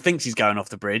Austin thinks he's going off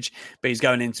the bridge, but he's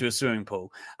going into a swimming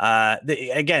pool.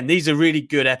 Again, these are really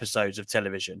good episodes of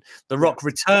television. The Rock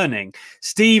returning,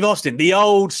 Steve Austin, the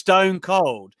old Stone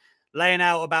Cold, laying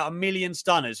out about 1 million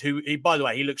stunners. By the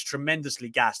way, he looks tremendously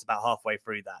gassed about halfway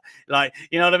through that. Like,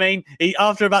 you know what I mean?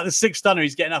 After about the 6th stunner,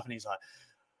 he's getting up and he's like,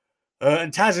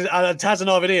 and Taz and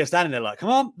RVD are standing there like, come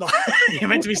on, you're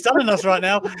meant to be stunning us right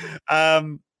now.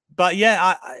 But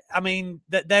yeah, I mean,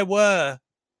 there were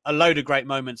a load of great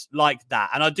moments like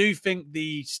that. And I do think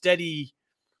the steady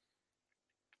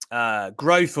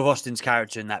growth of Austin's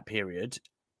character in that period,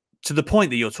 to the point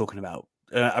that you're talking about,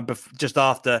 just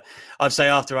after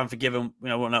Unforgiven,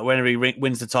 whenever he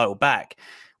wins the title back,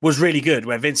 was really good,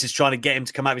 where Vince is trying to get him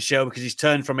to come out of his shell because he's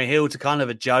turned from a heel to kind of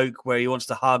a joke where he wants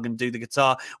to hug and do the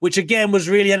guitar, which again was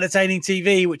really entertaining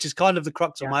TV, which is kind of the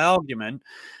crux of my argument.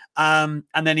 And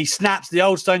then he snaps the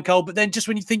old Stone Cold, but then just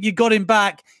when you think you got him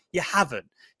back, you haven't.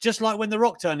 Just like when The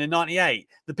Rock turned in 98,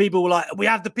 the people were like, we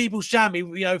have the people's champ,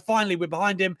 finally we're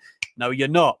behind him. No, you're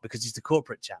not, because he's the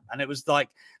corporate champ. And it was like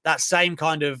that same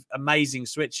kind of amazing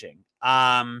switching.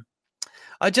 To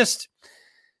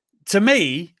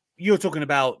me, you're talking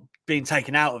about being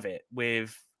taken out of it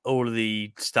with all of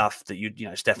the stuff that you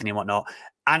know, Stephanie and whatnot.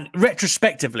 And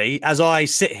retrospectively, as I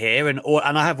sit here and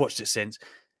I have watched it since,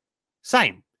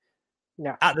 same.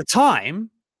 Yeah. At the time,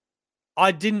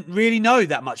 I didn't really know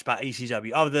that much about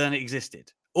ECW other than it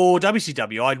existed, or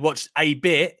WCW. I'd watched a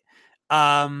bit.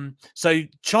 So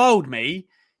child me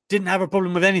didn't have a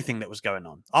problem with anything that was going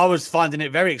on. I was finding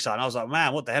it very exciting. I was like,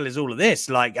 man, what the hell is all of this?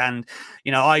 Like, and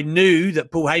you know, I knew that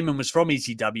Paul Heyman was from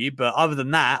ECW, but other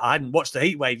than that, I hadn't watched the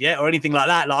Heatwave yet or anything like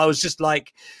that. Like, I was just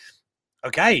like,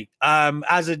 okay. And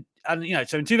you know,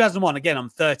 so in 2001, again, I'm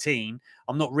 13.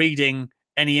 I'm not reading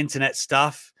any internet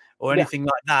stuff or anything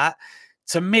like that.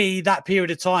 To me, that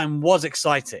period of time was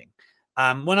exciting.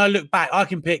 When I look back, I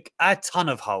can pick a ton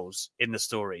of holes in the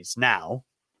stories now.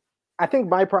 I think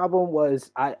my problem was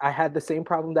I had the same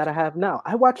problem that I have now.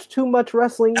 I watched too much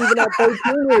wrestling even at 13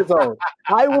 years old.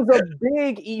 I was a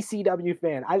big ECW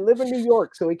fan. I live in New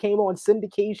York, so it came on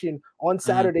syndication on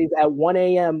Saturdays at 1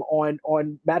 a.m.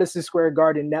 on Madison Square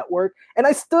Garden Network. And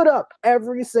I stood up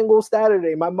every single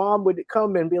Saturday. My mom would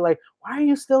come and be like, why are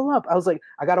you still up? I was like,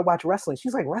 I got to watch wrestling.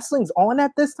 She's like, wrestling's on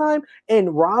at this time?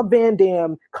 And Rob Van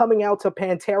Dam coming out to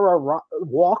Pantera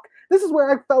Walk. This is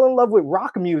where I fell in love with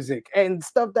rock music and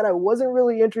stuff that I wasn't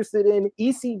really interested in.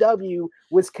 ECW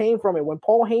came from it. When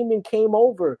Paul Heyman came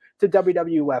over to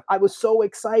WWF, I was so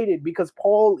excited because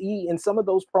Paul E. in some of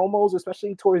those promos,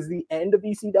 especially towards the end of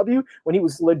ECW, when he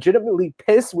was legitimately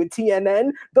pissed with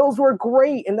TNN, those were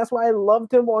great. And that's why I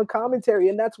loved him on commentary.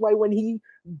 And that's why when he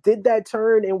did that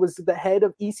turn and was the head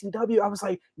of ECW, I was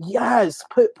like, yes,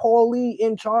 put Paul Lee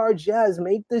in charge. Yes,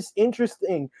 make this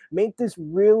interesting. Make this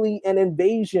really an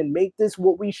invasion. Make this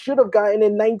what we should have gotten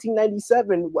in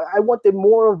 1997. I wanted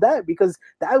more of that because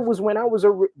that was when I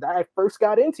first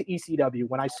got into ECW.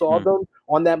 When I saw them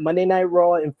on that Monday Night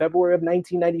Raw in February of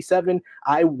 1997,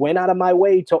 I went out of my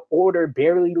way to order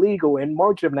Barely Legal in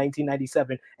March of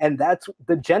 1997. And that's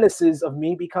the genesis of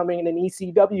me becoming an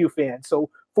ECW fan. So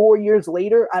 4 years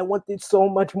later, I wanted so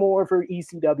much more for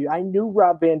ECW. I knew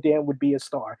Rob Van Dam would be a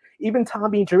star. Even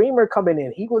Tommy Dreamer coming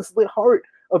in, he was the heart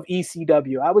of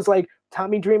ECW. I was like,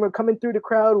 Tommy Dreamer coming through the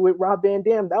crowd with Rob Van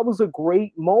Dam, that was a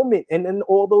great moment. And then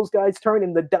all those guys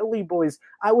turning, the Dudley Boys,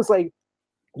 I was like,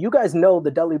 you guys know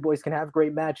the Dudley Boys can have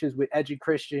great matches with Edge and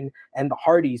Christian and the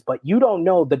Hardys, but you don't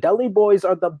know the Dudley Boys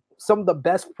are some of the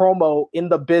best promo in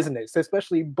the business,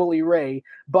 especially Bully Ray,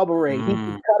 Bubba Ray. He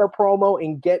can cut a promo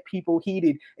and get people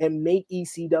heated and make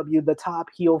ECW the top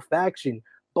heel faction.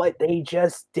 But they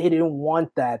just didn't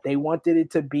want that. They wanted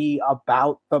it to be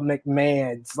about the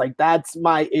McMahons. Like, that's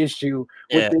my issue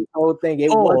with this whole thing.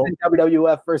 It wasn't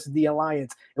WWF versus the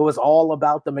Alliance. It was all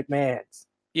about the McMahons.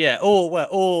 Yeah,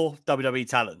 all WWE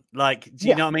talent. Like, do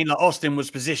you know what I mean? Like, Austin was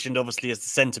positioned obviously as the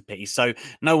centerpiece, so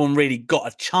no one really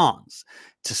got a chance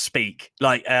to speak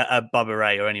like a Bubba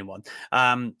Ray or anyone.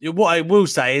 What I will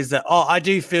say is that I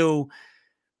do feel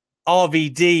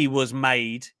RVD was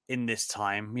made in this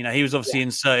time. You know, he was obviously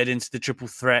inserted into the triple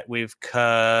threat with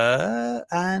Kurt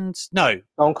and Stone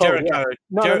Cold, Jericho.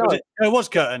 No. It was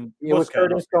Kurt and it was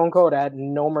Kurt and Stone Cold at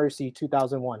No Mercy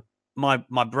 2001. My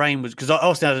brain was, because I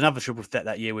also had another triple threat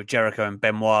that year with Jericho and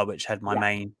Benoit, which had my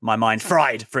mind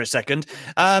fried for a second.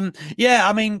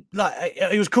 I mean, like,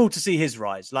 it was cool to see his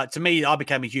rise. Like, to me, I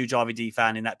became a huge RVD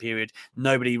fan in that period.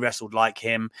 Nobody wrestled like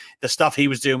him. The stuff he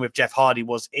was doing with Jeff Hardy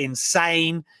was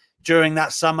insane during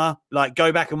that summer. Like,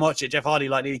 go back and watch it. Jeff Hardy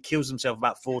nearly kills himself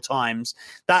about 4 times.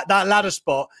 That ladder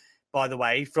spot, by the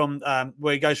way, from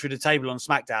where he goes through the table on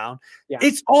SmackDown,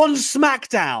 it's on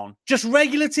SmackDown, just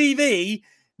regular TV.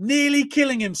 Nearly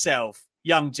killing himself,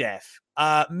 young Jeff.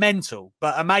 Mental,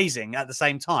 but amazing at the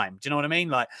same time. Do you know what I mean?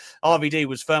 Like, RVD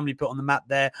was firmly put on the map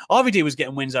there. RVD was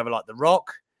getting wins over like The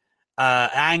Rock,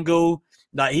 Angle.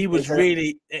 Like, he was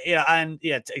really,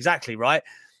 exactly right.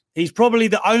 He's probably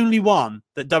the only one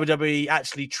that WWE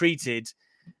actually treated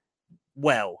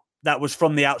well. That was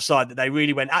from the outside, that they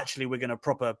really went, actually, we're going to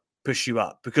proper push you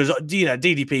up, because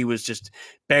DDP was just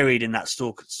buried in that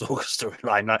stalker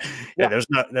storyline. Like,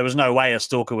 there was no way a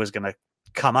stalker was going to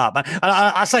come up. And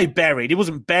I say buried; it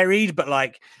wasn't buried, but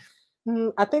like,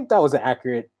 I think that was an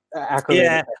accurate.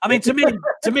 Yeah, I mean,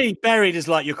 to me, buried is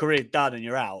like your career done and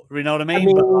you're out. You know what I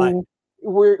mean? But like,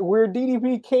 where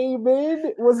DDP came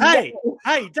in was hey,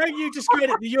 don't you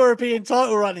discredit the European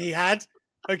title run he had?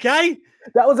 Okay.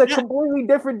 That was a completely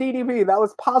different DDP. That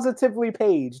was positively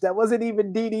Page. That wasn't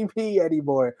even DDP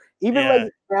anymore.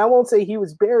 Like, I won't say he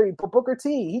was buried, but Booker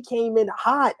T, he came in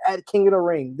hot at King of the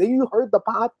Ring. Then you heard the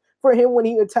pop for him when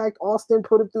he attacked Austin,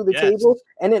 put him through the table,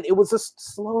 and then it was a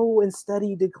slow and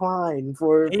steady decline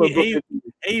for Booker T.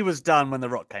 he was done when The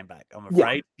Rock came back, I'm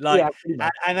afraid.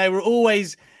 And they were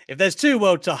always, if there's two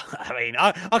world titles, I mean,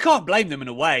 I can't blame them in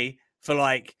a way for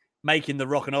like making The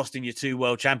Rock and Austin your two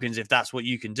world champions if that's what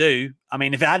you can do. I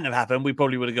mean, if it hadn't have happened, we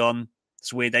probably would have gone,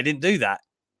 it's weird they didn't do that.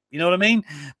 You know what I mean?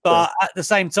 But at the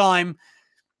same time,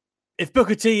 if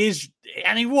Booker T is,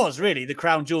 and he was really the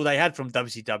crown jewel they had from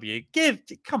WCW,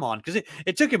 come on, because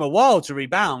it took him a while to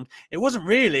rebound. It wasn't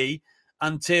really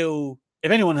until,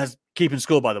 if anyone has keeping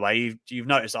score, by the way, you've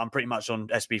noticed that I'm pretty much on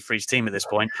SB3's team at this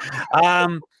point.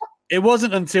 It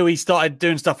wasn't until he started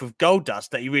doing stuff with Goldust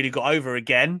that he really got over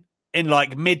again in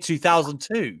like mid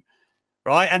 2002,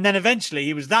 right? And then eventually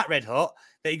he was that red hot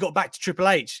that he got back to Triple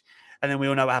H, and then we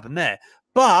all know what happened there.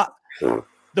 But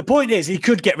the point is, he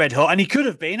could get red hot, and he could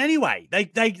have been anyway.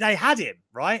 They had him,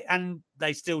 right? And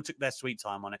they still took their sweet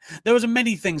time on it. There was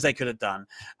many things they could have done,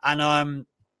 and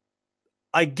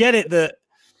I get it that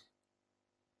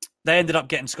they ended up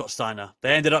getting Scott Steiner.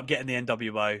 They ended up getting the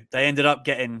NWO. They ended up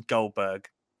getting Goldberg.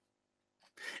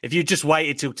 If you just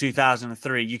waited till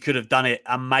 2003, you could have done it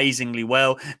amazingly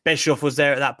well. Bischoff was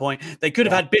there at that point. They could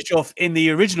have had Bischoff in the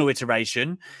original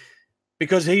iteration,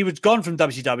 because he was gone from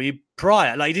WCW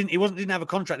prior. Like he didn't have a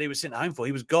contract that he was sitting at home for.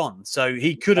 He was gone. So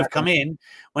he could have come in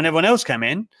when everyone else came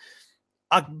in.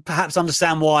 I perhaps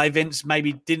understand why Vince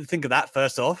maybe didn't think of that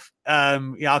first off. I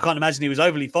can't imagine he was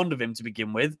overly fond of him to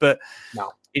begin with, but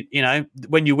no.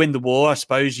 When you win the war, I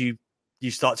suppose you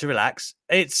start to relax.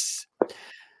 It's,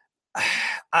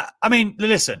 I mean,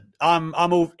 listen, I'm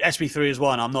all SB3 as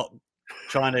one. I'm not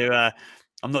trying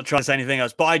to say anything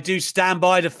else, but I do stand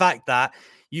by the fact that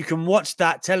you can watch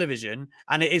that television,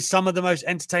 and it is some of the most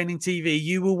entertaining TV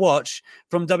you will watch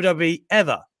from WWE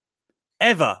ever.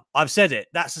 Ever. I've said it.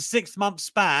 That's a 6-month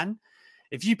span.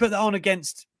 If you put that on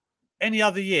against any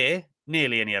other year,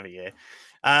 nearly any other year,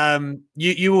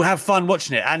 you will have fun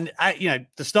watching it. And,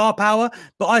 the star power.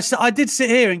 But I did sit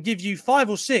here and give you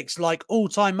 5 or 6, like,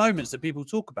 all-time moments that people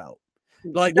talk about.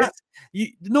 Like, that's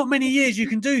not many years you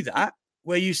can do that,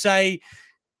 where you say,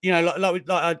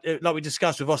 like we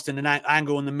discussed with Austin and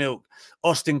Angle on the Milk,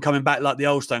 Austin coming back like the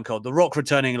old Stone Cold, The Rock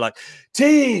returning like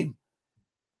Team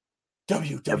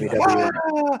WWE,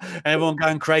 and everyone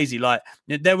going crazy. Like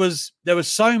there was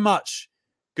so much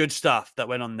good stuff that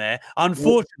went on there.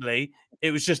 Unfortunately,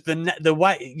 it was just the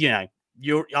way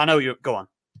I know you're go on.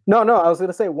 No, I was going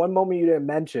to say one moment you didn't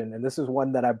mention, and this is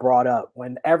one that I brought up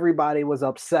when everybody was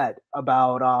upset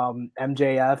about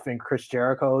MJF and Chris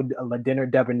Jericho, Le Dinner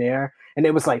Debonair, and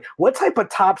it was like, what type of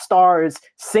top stars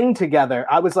sing together?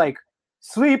 I was like,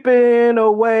 sleeping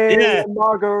away in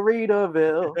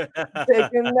Margaritaville,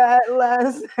 taking that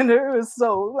last, and it was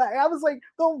so like, I was like,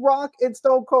 The Rock and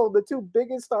Stone Cold, the two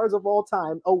biggest stars of all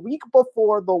time, a week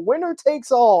before the winner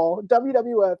takes all,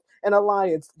 WWF and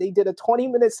Alliance, they did a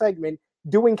 20-minute segment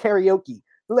doing karaoke.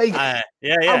 Like,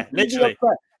 literally.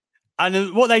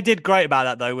 And what they did great about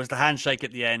that, though, was the handshake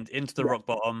at the end into the rock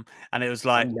bottom. And it was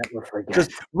like, because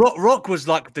Rock was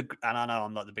like and I know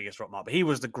I'm not the biggest Rock mark, but he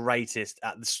was the greatest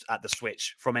at the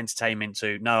switch from entertainment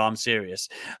to, no, I'm serious.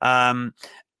 And,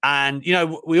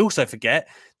 we also forget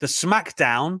the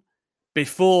SmackDown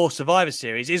before Survivor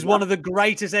Series is one of the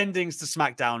greatest endings to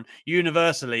SmackDown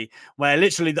universally, where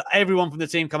literally everyone from the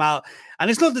team come out,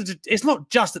 and it's not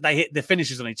just that they hit the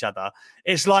finishes on each other.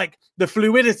 It's like the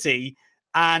fluidity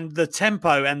and the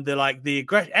tempo and the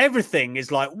aggression, everything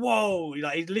is like, whoa,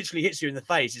 like it literally hits you in the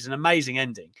face. It's an amazing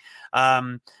ending.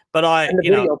 But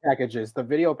video packages, the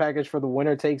video package for the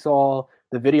winner takes all,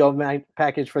 the video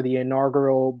package for the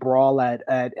inaugural brawl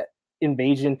at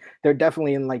Invasion, they're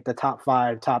definitely in like the top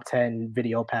 5, top 10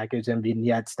 video package and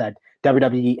vignettes that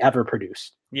WWE ever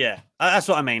produced. Yeah, that's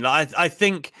what I mean. Like, I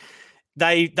think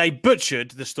they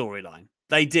butchered the storyline.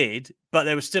 They did, but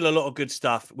there was still a lot of good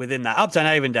stuff within that. Uptown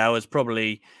Avondale is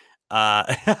probably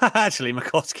actually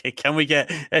McCoskey. Can we get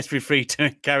SB3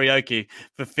 doing karaoke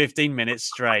for 15 minutes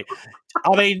straight?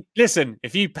 I mean, listen,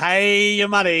 if you pay your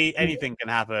money, anything can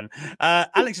happen.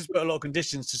 Alex has put a lot of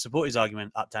conditions to support his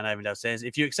argument. Uptown Avondale says,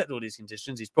 if you accept all these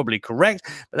conditions, he's probably correct,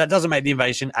 but that doesn't make the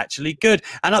invasion actually good.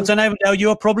 And Uptown Avondale, you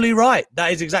are probably right.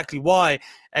 That is exactly why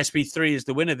SB3 is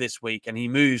the winner this week, and he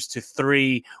moves to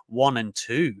 3, 1, and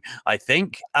 2, I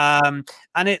think. And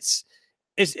it's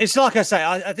like I say,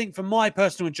 I think for my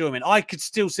personal enjoyment, I could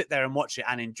still sit there and watch it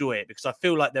and enjoy it, because I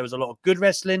feel like there was a lot of good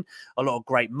wrestling, a lot of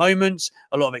great moments,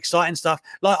 a lot of exciting stuff.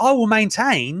 Like, I will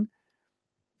maintain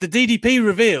the DDP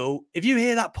reveal. If you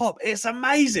hear that pop, it's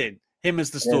amazing. Him as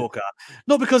the Stalker.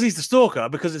 Not because he's the Stalker,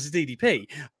 because it's a DDP.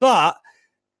 But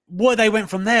what they went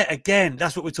from there, again,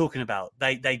 that's what we're talking about.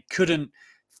 They couldn't,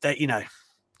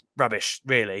 rubbish,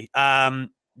 really.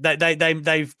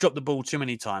 they've dropped the ball too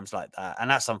many times like that, and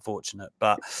that's unfortunate.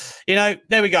 But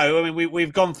there we go. I mean,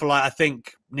 we've gone for I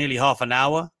think nearly half an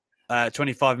hour,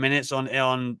 25 minutes on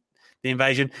the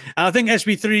invasion, and I think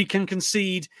SB3 can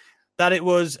concede that it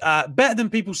was better than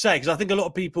people say, because I think a lot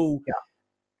of people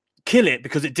kill it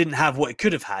because it didn't have what it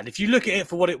could have had. If you look at it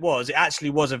for what it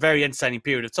actually was a very entertaining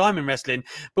period of time in wrestling.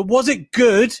 But was it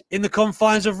good in the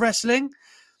confines of wrestling?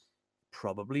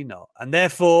 Probably not. And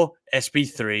therefore,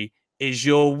 SB3 is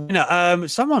your winner.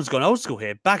 Someone's gone old school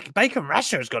here. Bacon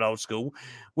Rasher has gone old school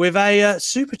with a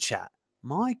super chat.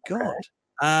 My God.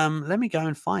 Let me go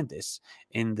and find this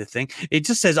in the thing. It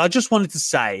just says, I just wanted to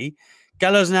say,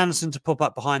 Gallows and Anderson to pop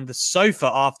up behind the sofa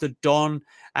after Don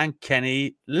and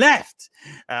Kenny left.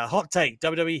 Hot take,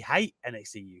 WWE hate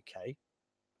NXT UK.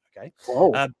 Okay.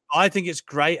 I think it's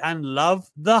great and love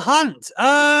the hunt.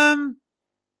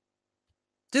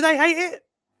 Do they hate it?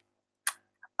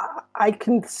 I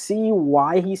can see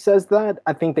why he says that.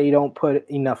 I think they don't put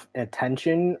enough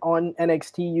attention on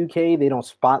NXT UK. They don't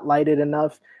spotlight it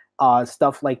enough.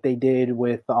 Stuff like they did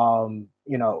with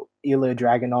Ilya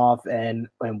Dragunov and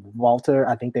Walter.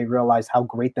 I think they realized how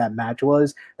great that match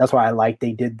was. That's why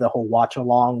they did the whole watch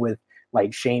along with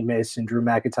like Sheamus and Drew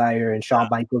McIntyre and Shawn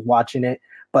Michaels watching it.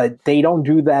 But they don't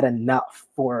do that enough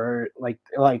for like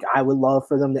I would love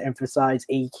for them to emphasize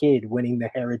a kid winning the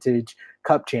Heritage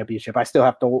Cup Championship. I still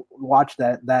have to watch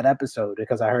that episode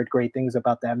because I heard great things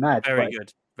about that match. Very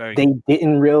good. They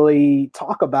didn't really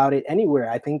talk about it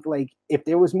anywhere. I think if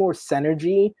there was more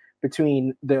synergy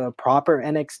between the proper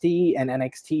NXT and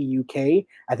NXT UK,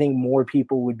 I think more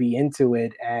people would be into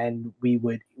it, and we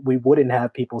wouldn't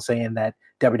have people saying that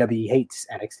WWE hates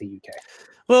NXT UK.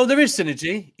 Well, there is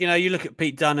synergy. You look at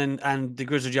Pete Dunne and the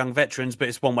Grizzled Young Veterans, but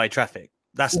it's one-way traffic.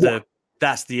 That's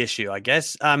the issue, I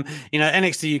guess.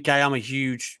 NXT UK, I'm a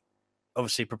huge,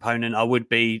 obviously, proponent. I would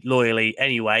be loyally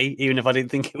anyway, even if I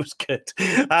didn't think it was good.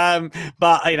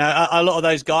 But a lot of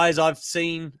those guys, I've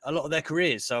seen a lot of their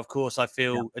careers, so of course I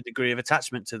feel a degree of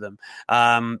attachment to them.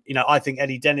 I think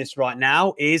Eddie Dennis right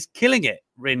now is killing it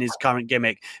in his current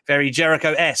gimmick, very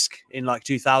Jericho-esque in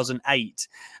 2008.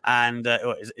 And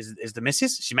is the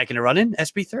missus? Is she making a run in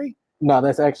SB3? No,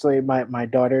 that's actually my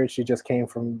daughter. She just came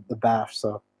from the bath,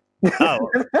 so. Oh,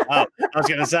 I was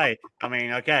going to say. I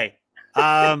mean, okay.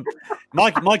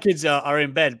 My kids are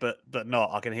in bed, but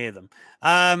not. I can hear them.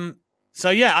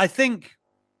 So yeah, I think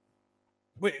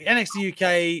NXT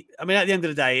UK. I mean, at the end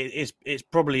of the day,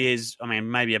 it probably is. I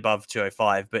mean, maybe above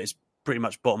 205, but it's pretty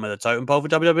much bottom of the totem pole for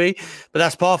WWE. But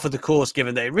that's par for the course,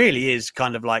 given that it really is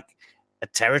kind of like a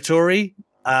territory,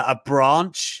 a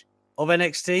branch of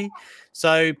NXT.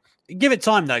 So give it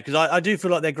time, though, because I do feel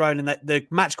like they're growing, and that the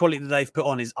match quality that they've put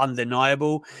on is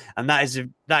undeniable, and that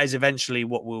is eventually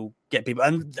what will get people.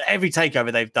 And every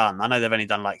takeover they've done, I know they've only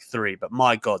done 3, but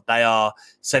my God, they are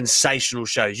sensational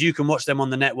shows. You can watch them on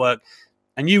the network,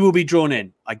 and you will be drawn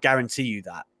in. I guarantee you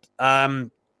that.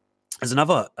 There's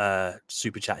another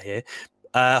super chat here.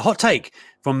 Hot take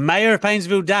from Mayor of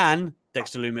Painesville, Dan.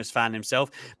 Dexter Lumis fan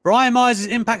himself. Brian Myers is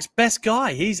Impact's best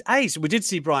guy. He's ace. We did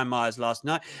see Brian Myers last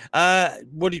night.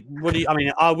 What do you? I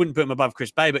mean, I wouldn't put him above Chris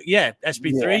Bay, but yeah,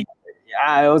 SB3. Yeah,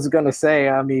 I was gonna say.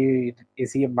 I mean,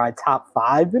 is he in my top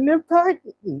 5 in Impact?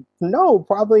 No,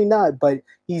 probably not. But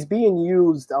he's being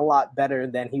used a lot better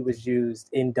than he was used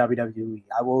in WWE.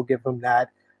 I will give him that.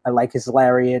 I like his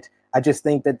lariat. I just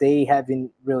think that they haven't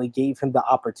really gave him the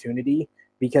opportunity,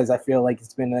 because I feel like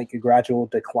it's been a gradual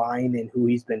decline in who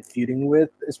he's been feuding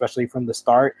with, especially from the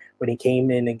start when he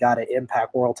came in and got an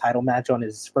Impact World title match on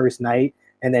his first night.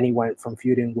 And then he went from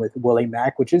feuding with Willie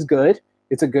Mack, which is good.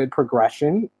 It's a good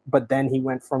progression. But then he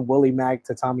went from Willie Mack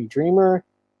to Tommy Dreamer,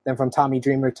 then from Tommy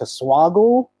Dreamer to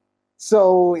Swoggle.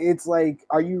 So it's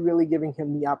are you really giving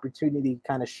him the opportunity to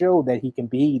kind of show that he can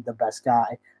be the best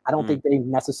guy? I don't think they've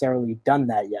necessarily done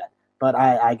that yet. But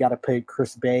I got to put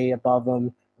Chris Bay above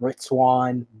him. Rich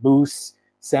Swann, Moose,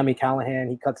 Sami Callihan.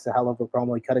 He cuts a hell of a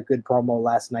promo. He cut a good promo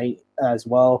last night as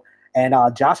well. And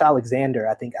Josh Alexander,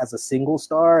 I think, as a single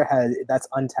star, that's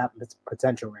untapped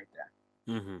potential right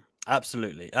there. Mm-hmm.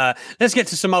 Absolutely. Let's get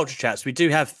to some Ultra Chats. We do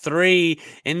have 3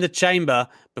 in the chamber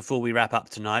before we wrap up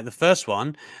tonight. The first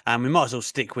one, and we might as well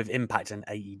stick with Impact and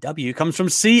AEW, comes from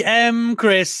CM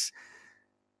Chris.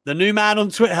 The new man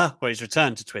on Twitter. Well, he's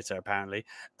returned to Twitter, apparently.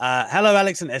 Hello,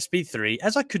 Alex and SB3.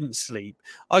 As I couldn't sleep,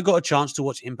 I got a chance to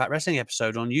watch Impact Wrestling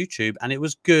episode on YouTube, and it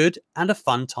was good and a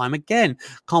fun time again.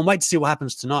 Can't wait to see what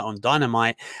happens tonight on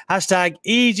Dynamite. Hashtag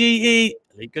EGE,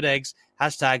 Elite Good Eggs.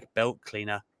 Hashtag Belt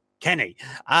Cleaner Kenny.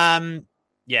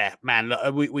 Yeah, man,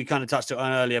 look, we kind of touched it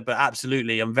on earlier, but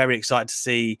absolutely, I'm very excited to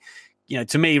see,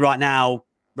 to me right now,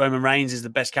 Roman Reigns is the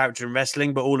best character in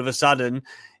wrestling, but all of a sudden,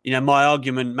 my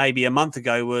argument maybe a month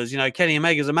ago was, Kenny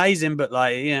Omega's amazing, but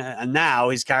and now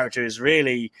his character is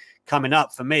really coming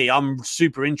up for me. I'm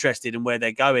super interested in where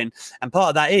they're going. And part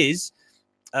of that is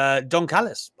Don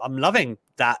Callis. I'm loving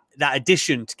that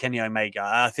addition to Kenny Omega.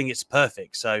 I think it's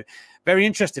perfect. So very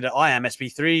interested at I Am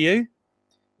SB3. You?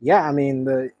 Yeah, I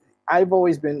mean, I've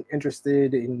always been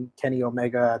interested in Kenny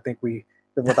Omega. I think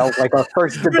without like our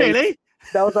first debate. Really?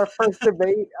 That was our first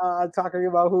debate talking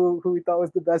about who we thought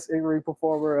was the best in-ring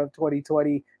performer of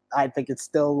 2020. I think it's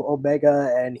still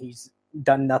Omega, and he's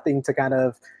done nothing to kind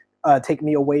of take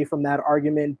me away from that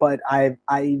argument. But I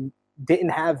didn't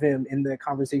have him in the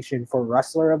conversation for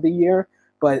Wrestler of the Year.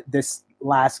 But this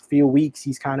last few weeks,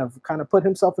 he's kind of put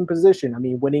himself in position. I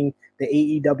mean, winning the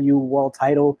AEW World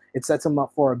Title, it sets him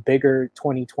up for a bigger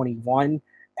 2021.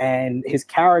 And his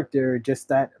character, just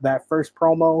that first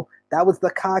promo, that was the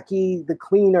cocky, the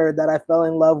cleaner that I fell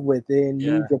in love with in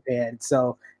New Japan.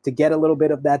 So to get a little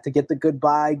bit of that, to get the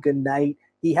goodbye, good night,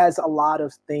 he has a lot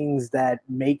of things that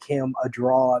make him a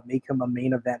draw, make him a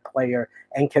main event player,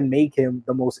 and can make him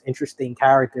the most interesting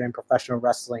character in professional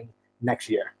wrestling next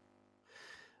year.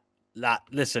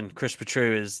 Listen, Chris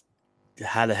Petru has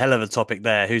had a hell of a topic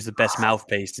there. Who's the best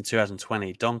mouthpiece in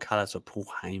 2020? Don Callis or Paul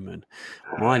Heyman?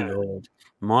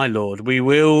 My Lord. We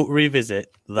will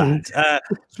revisit that.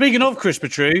 Speaking of Chris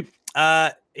Petru,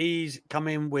 he's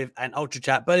coming with an Ultra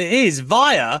Chat, but it is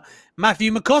via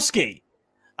Matthew McCoskey.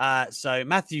 So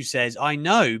Matthew says, I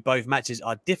know both matches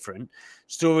are different,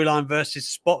 storyline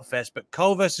versus Spotfest, but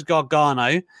Cole versus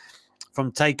Gargano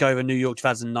from TakeOver New York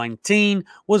 2019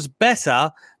 was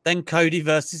better than Cody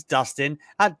versus Dustin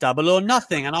at Double or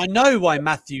Nothing. And I know why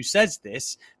Matthew says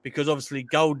this, because obviously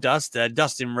Goldust,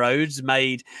 Dustin Rhodes,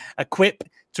 made a quip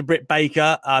to Britt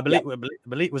Baker. I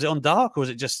believe, was it on Dark, or was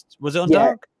it on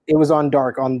Dark? It was on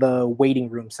Dark, on the waiting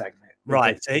room segment.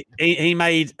 Right. So he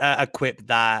made a quip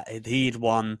that he'd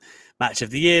won Match of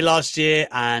the Year last year,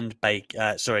 and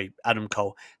Adam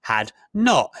Cole had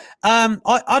not.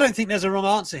 I don't think there's a wrong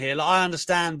answer here. Like, I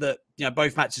understand that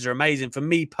both matches are amazing. For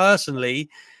me personally,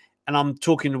 and I'm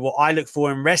talking what I look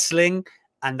for in wrestling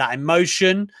and that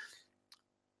emotion,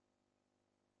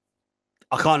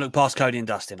 I can't look past Cody and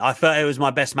Dustin. I felt it was my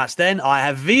best match then. I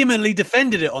have vehemently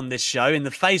defended it on this show in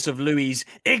the face of Louis'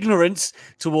 ignorance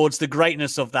towards the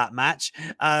greatness of that match.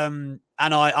 And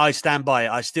I stand by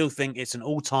it. I still think it's an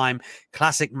all-time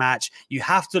classic match. You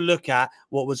have to look at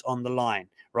what was on the line,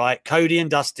 right? Cody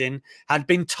and Dustin had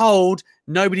been told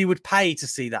nobody would pay to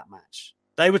see that match.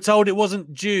 They were told it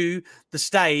wasn't due the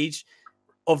stage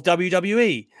of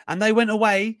WWE. And they went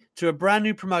away to a brand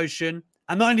new promotion.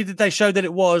 And not only did they show that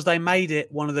it was, they made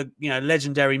it one of the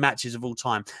legendary matches of all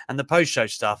time. And the post-show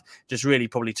stuff just really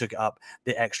probably took it up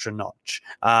the extra notch.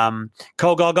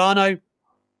 Cole Gargano,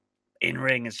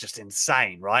 in-ring is just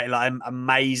insane, right? Like,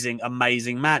 amazing,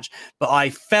 amazing match. But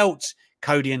I felt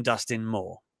Cody and Dustin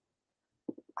more.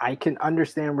 I can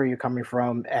understand where you're coming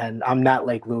from, and I'm not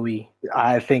like Louis.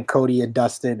 I think Cody and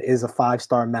Dustin is a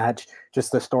 5-star match,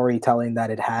 just the storytelling that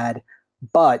it had.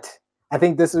 But I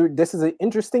think this is an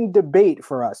interesting debate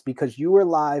for us, because you were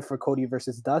live for Cody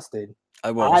versus Dustin.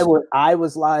 I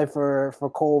was live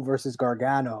for Cole versus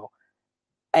Gargano,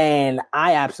 and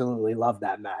I absolutely love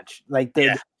that match. Like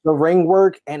the ring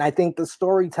work, and I think the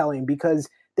storytelling, because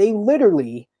they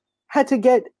literally had to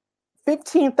get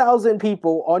 15,000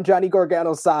 people on Johnny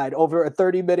Gargano's side over a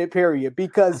 30-minute period,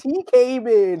 because he came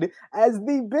in as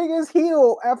the biggest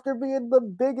heel after being the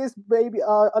biggest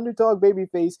underdog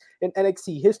babyface in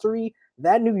NXT history.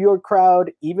 That New York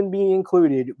crowd, even me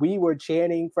included, we were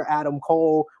chanting for Adam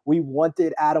Cole. We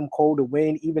wanted Adam Cole to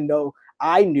win, even though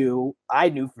I knew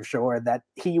for sure that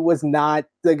he was not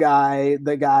the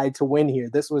guy to win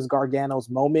here. This was Gargano's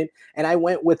moment, and I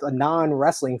went with a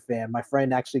non-wrestling fan. My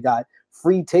friend actually got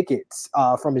free tickets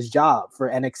from his job for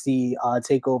NXT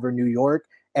Takeover New York,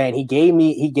 and he gave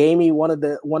me one of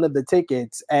the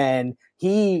tickets, and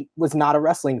he was not a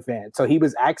wrestling fan, so he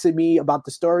was asking me about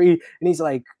the story, and he's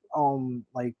like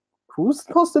who's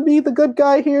supposed to be the good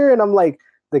guy here? And I'm like,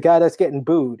 the guy that's getting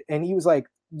booed. And he was like,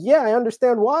 yeah, I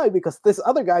understand why, because this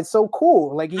other guy's so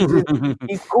cool. Like,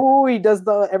 he's cool. He does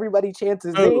everybody chants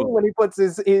his name when he puts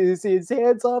his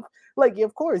hands up. Like,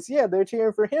 of course, yeah, they're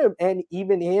cheering for him. And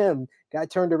even him got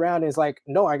turned around and is like,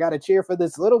 no, I got to cheer for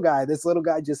this little guy. This little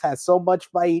guy just has so much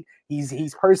fight.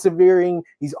 He's persevering.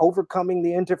 He's overcoming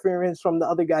the interference from the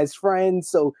other guy's friends.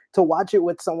 So to watch it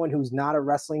with someone who's not a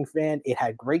wrestling fan, it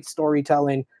had great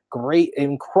storytelling, great,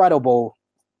 incredible,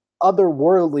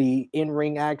 otherworldly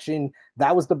in-ring action.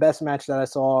 That was the best match that I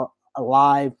saw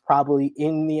live probably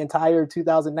in the entire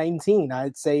 2019.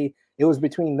 I'd say It was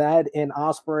between that and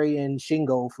Ospreay and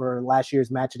Shingo for last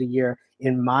year's match of the year,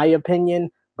 in my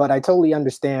opinion. But I totally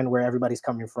understand where everybody's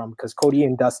coming from, because Cody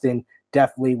and Dustin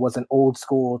definitely was an old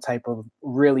school type of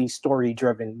really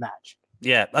story-driven match.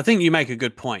 Yeah, I think you make a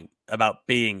good point about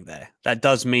being there. That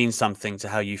does mean something to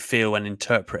how you feel and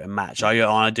interpret a match.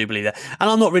 I do believe that. And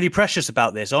I'm not really precious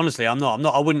about this. Honestly, I'm not.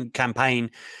 I wouldn't campaign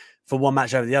for one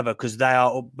match over the other, because they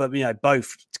are, but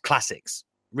both classics,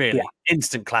 really,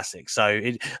 instant classics. So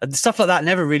stuff like that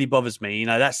never really bothers me.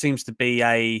 That seems to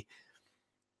be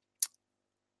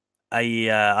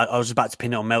I was about to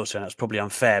pin it on Meltzer, and that's probably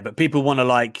unfair, but people want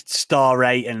to star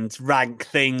rate and rank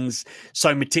things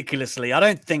so meticulously. I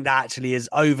don't think that actually is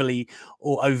overly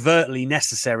or overtly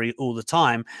necessary all the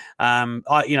time.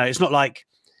 It's not like,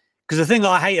 because the thing that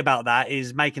I hate about that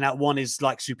is making out one is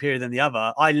superior than the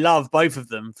other. I love both of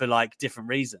them for different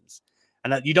reasons,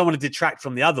 and that you don't want to detract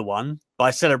from the other one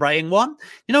by celebrating one.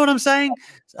 You know what I'm saying?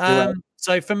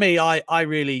 So for me, I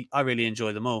really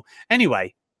enjoy them all.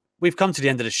 Anyway, we've come to the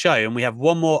end of the show, and we have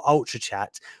one more Ultra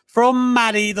Chat from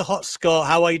Maddie, the Hot Scot.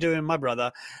 How are you doing, my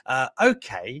brother?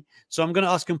 Okay, so I'm going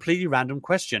to ask a completely random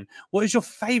question. What is your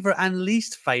favorite and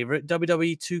least favorite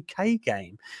WWE 2K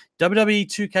game? WWE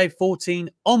 2K14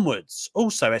 onwards.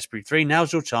 Also, SP3,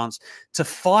 now's your chance to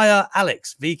fire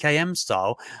Alex, VKM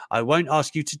style. I won't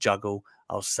ask you to juggle.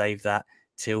 I'll save that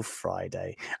till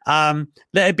Friday. Let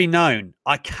it be known,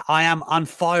 I am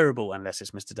unfireable unless it's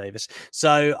Mr. Davis.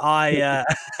 So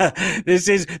this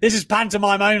is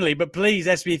pantomime only, but please,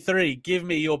 SB3, give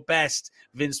me your best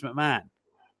Vince McMahon.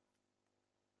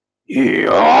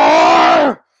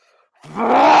 You're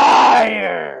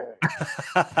fired.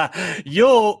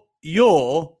 Your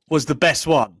was the best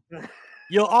one.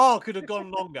 Your R could have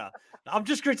gone longer. I'm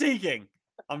just critiquing.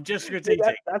 That's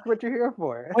what you're here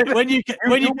for. When you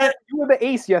were the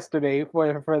ace yesterday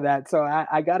for that, so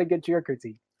I got to get your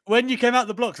critique. When you came out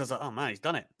the blocks, I was like, oh man, he's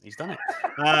done it.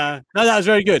 No, that was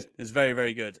very good. It's very,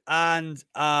 very good. And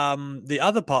the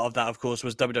other part of that, of course,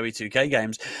 was WWE 2K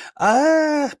games.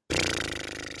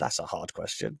 That's a hard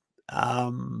question.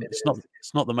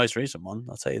 It's not the most recent one,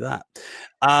 I'll tell you that.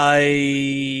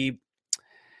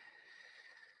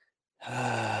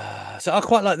 So I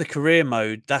quite like the career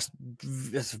mode. That's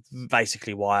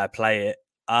basically why I play it.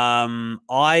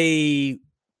 I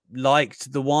liked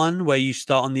the one where you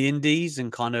start on the indies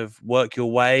and kind of work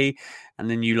your way, and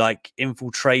then you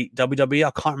infiltrate WWE.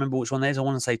 I can't remember which one that is. I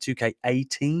want to say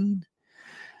 2K18.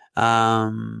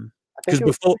 Because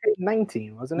before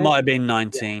 19, wasn't it? Might have been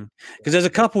 19. Because there's a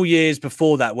couple years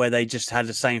before that where they just had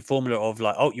the same formula of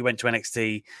you went to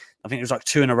NXT. I think it was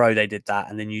 2 in a row they did that,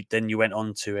 and then you went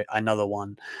on to another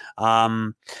one.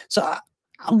 So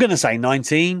I'm gonna say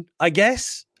 19, I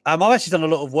guess. I've actually done a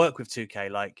lot of work with 2K.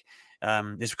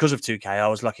 It's because of 2K. I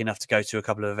was lucky enough to go to a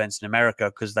couple of events in America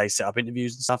because they set up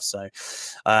interviews and stuff. So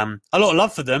a lot of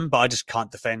love for them, but I just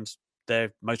can't defend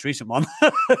their most recent one.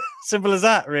 Simple as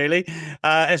that, really.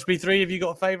 SB3, have you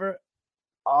got a favorite?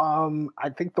 I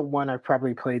think the one I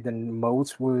probably played the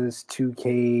most was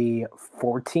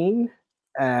 2K14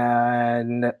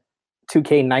 and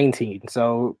 2K19.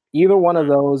 So either one of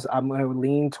those, I'm going to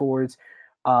lean towards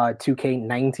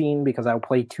 2K19 because I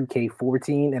played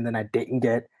 2K14 and then I didn't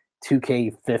get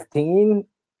 2K15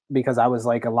 because I was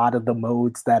a lot of the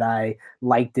modes that I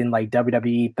liked in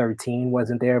WWE 13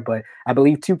 wasn't there. But I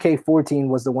believe 2K14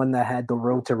 was the one that had the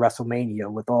road to WrestleMania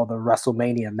with all the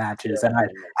WrestleMania matches. And I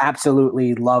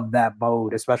absolutely loved that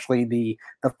mode, especially the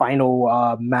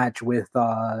final match with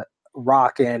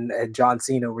Rock and John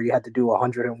Cena, where you had to do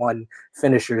 101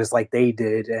 finishers like they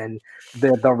did, and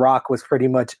the Rock was pretty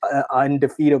much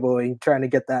undefeatable in trying to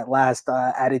get that last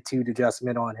attitude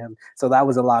adjustment on him. So that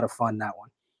was a lot of fun, that one.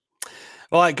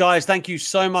 All right, guys, thank you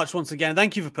so much once again.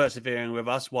 Thank you for persevering with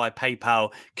us while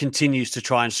PayPal continues to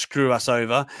try and screw us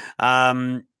over.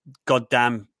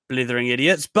 Goddamn blithering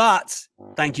idiots. But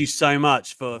thank you so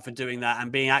much for doing that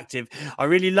and being active. I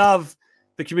really love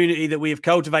the community that we have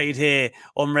cultivated here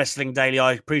on Wrestling Daily.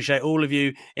 I appreciate all of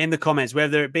you in the comments,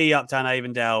 whether it be Uptown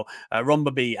Avondale,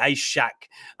 Romba B,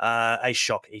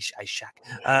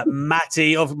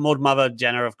 Matty of Mod Mother,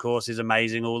 Jenna, of course, is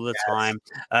amazing all the time.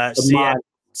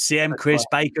 CM Chris,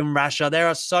 Bacon Rasher. There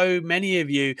are so many of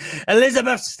you.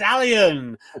 Elizabeth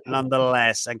Stallion,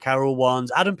 nonetheless, and Carol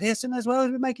Wands. Adam Pearson as well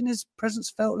has been making his presence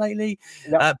felt lately.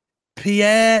 Yep.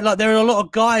 Pierre, there are a lot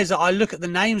of guys that I look at the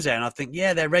names there and I think,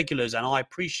 yeah, they're regulars, and I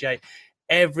appreciate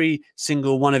every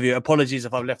single one of you. Apologies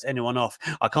if I've left anyone off.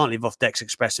 I can't leave off Dex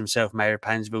Express himself, Mayor of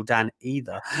Painesville, Dan,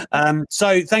 either.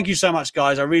 So thank you so much,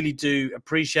 guys. I really do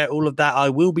appreciate all of that. I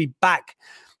will be back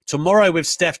tomorrow with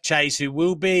Steph Chase, who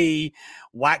will be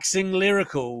waxing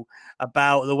lyrical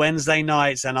about the Wednesday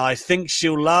nights. And I think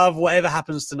she'll love whatever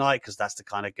happens tonight because that's the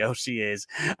kind of girl she is.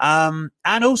 And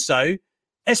also,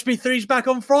 SB3's back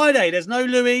on Friday. There's no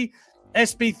Louis.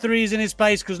 SB3 is in his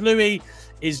place because Louis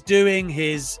is doing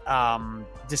his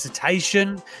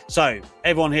dissertation. So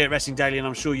everyone here at Wrestling Daily, and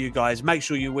I'm sure you guys, make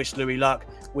sure you wish Louis luck.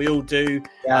 We all do.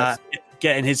 Yes.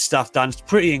 Getting his stuff done. It's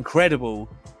pretty incredible.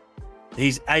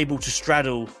 He's able to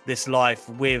straddle this life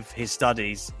with his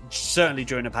studies, certainly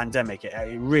during the pandemic. It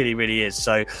really, really is.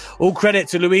 So all credit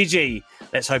to Luigi.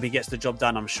 Let's hope he gets the job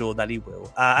done. I'm sure that he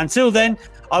will. Until then,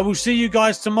 I will see you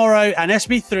guys tomorrow, and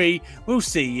SB3 will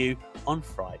see you on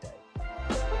Friday.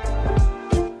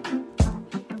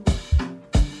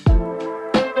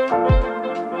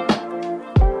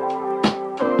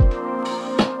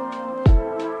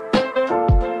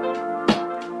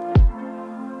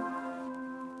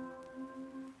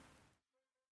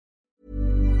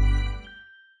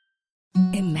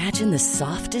 Imagine the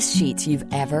softest sheets you've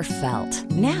ever felt.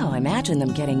 Now imagine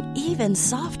them getting even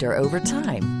softer over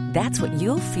time. That's what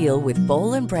you'll feel with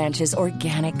Boll & Branch's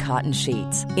organic cotton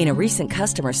sheets. In a recent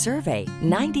customer survey,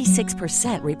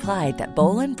 96% replied that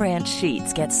Boll & Branch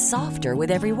sheets get softer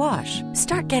with every wash.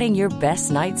 Start getting your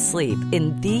best night's sleep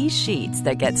in these sheets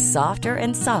that get softer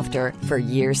and softer for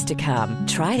years to come.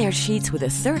 Try their sheets with a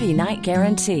 30-night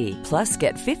guarantee. Plus,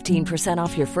 get 15%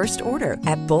 off your first order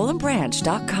at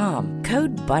bollandbranch.com.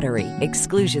 Code BUTTERY.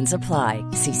 Exclusions apply.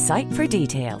 See site for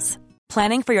details.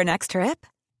 Planning for your next trip?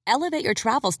 Elevate your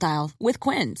travel style with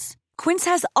Quince. Quince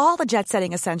has all the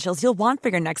jet-setting essentials you'll want for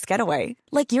your next getaway,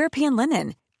 like European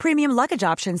linen, premium luggage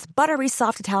options, buttery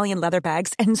soft Italian leather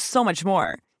bags, and so much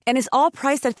more. And is all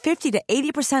priced at 50 to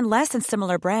 80% less than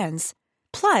similar brands.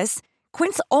 Plus,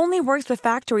 Quince only works with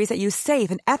factories that use safe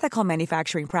and ethical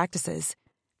manufacturing practices.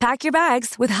 Pack your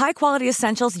bags with high-quality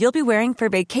essentials you'll be wearing for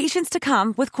vacations to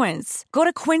come with Quince. Go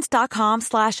to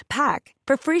quince.com/pack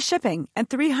for free shipping and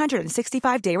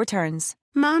 365-day returns.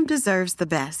 Mom deserves the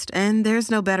best, and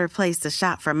there's no better place to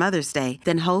shop for Mother's Day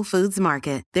than Whole Foods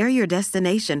Market. They're your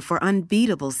destination for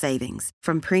unbeatable savings,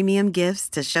 from premium gifts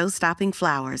to show-stopping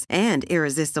flowers and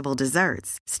irresistible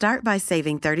desserts. Start by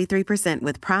saving 33%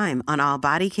 with Prime on all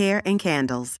body care and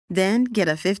candles. Then get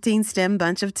a 15-stem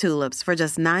bunch of tulips for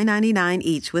just $9.99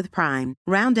 each with Prime.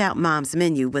 Round out Mom's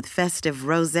menu with festive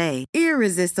rosé,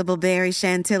 irresistible berry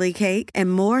chantilly cake,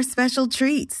 and more special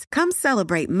treats. Come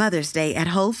celebrate Mother's Day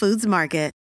at Whole Foods Market.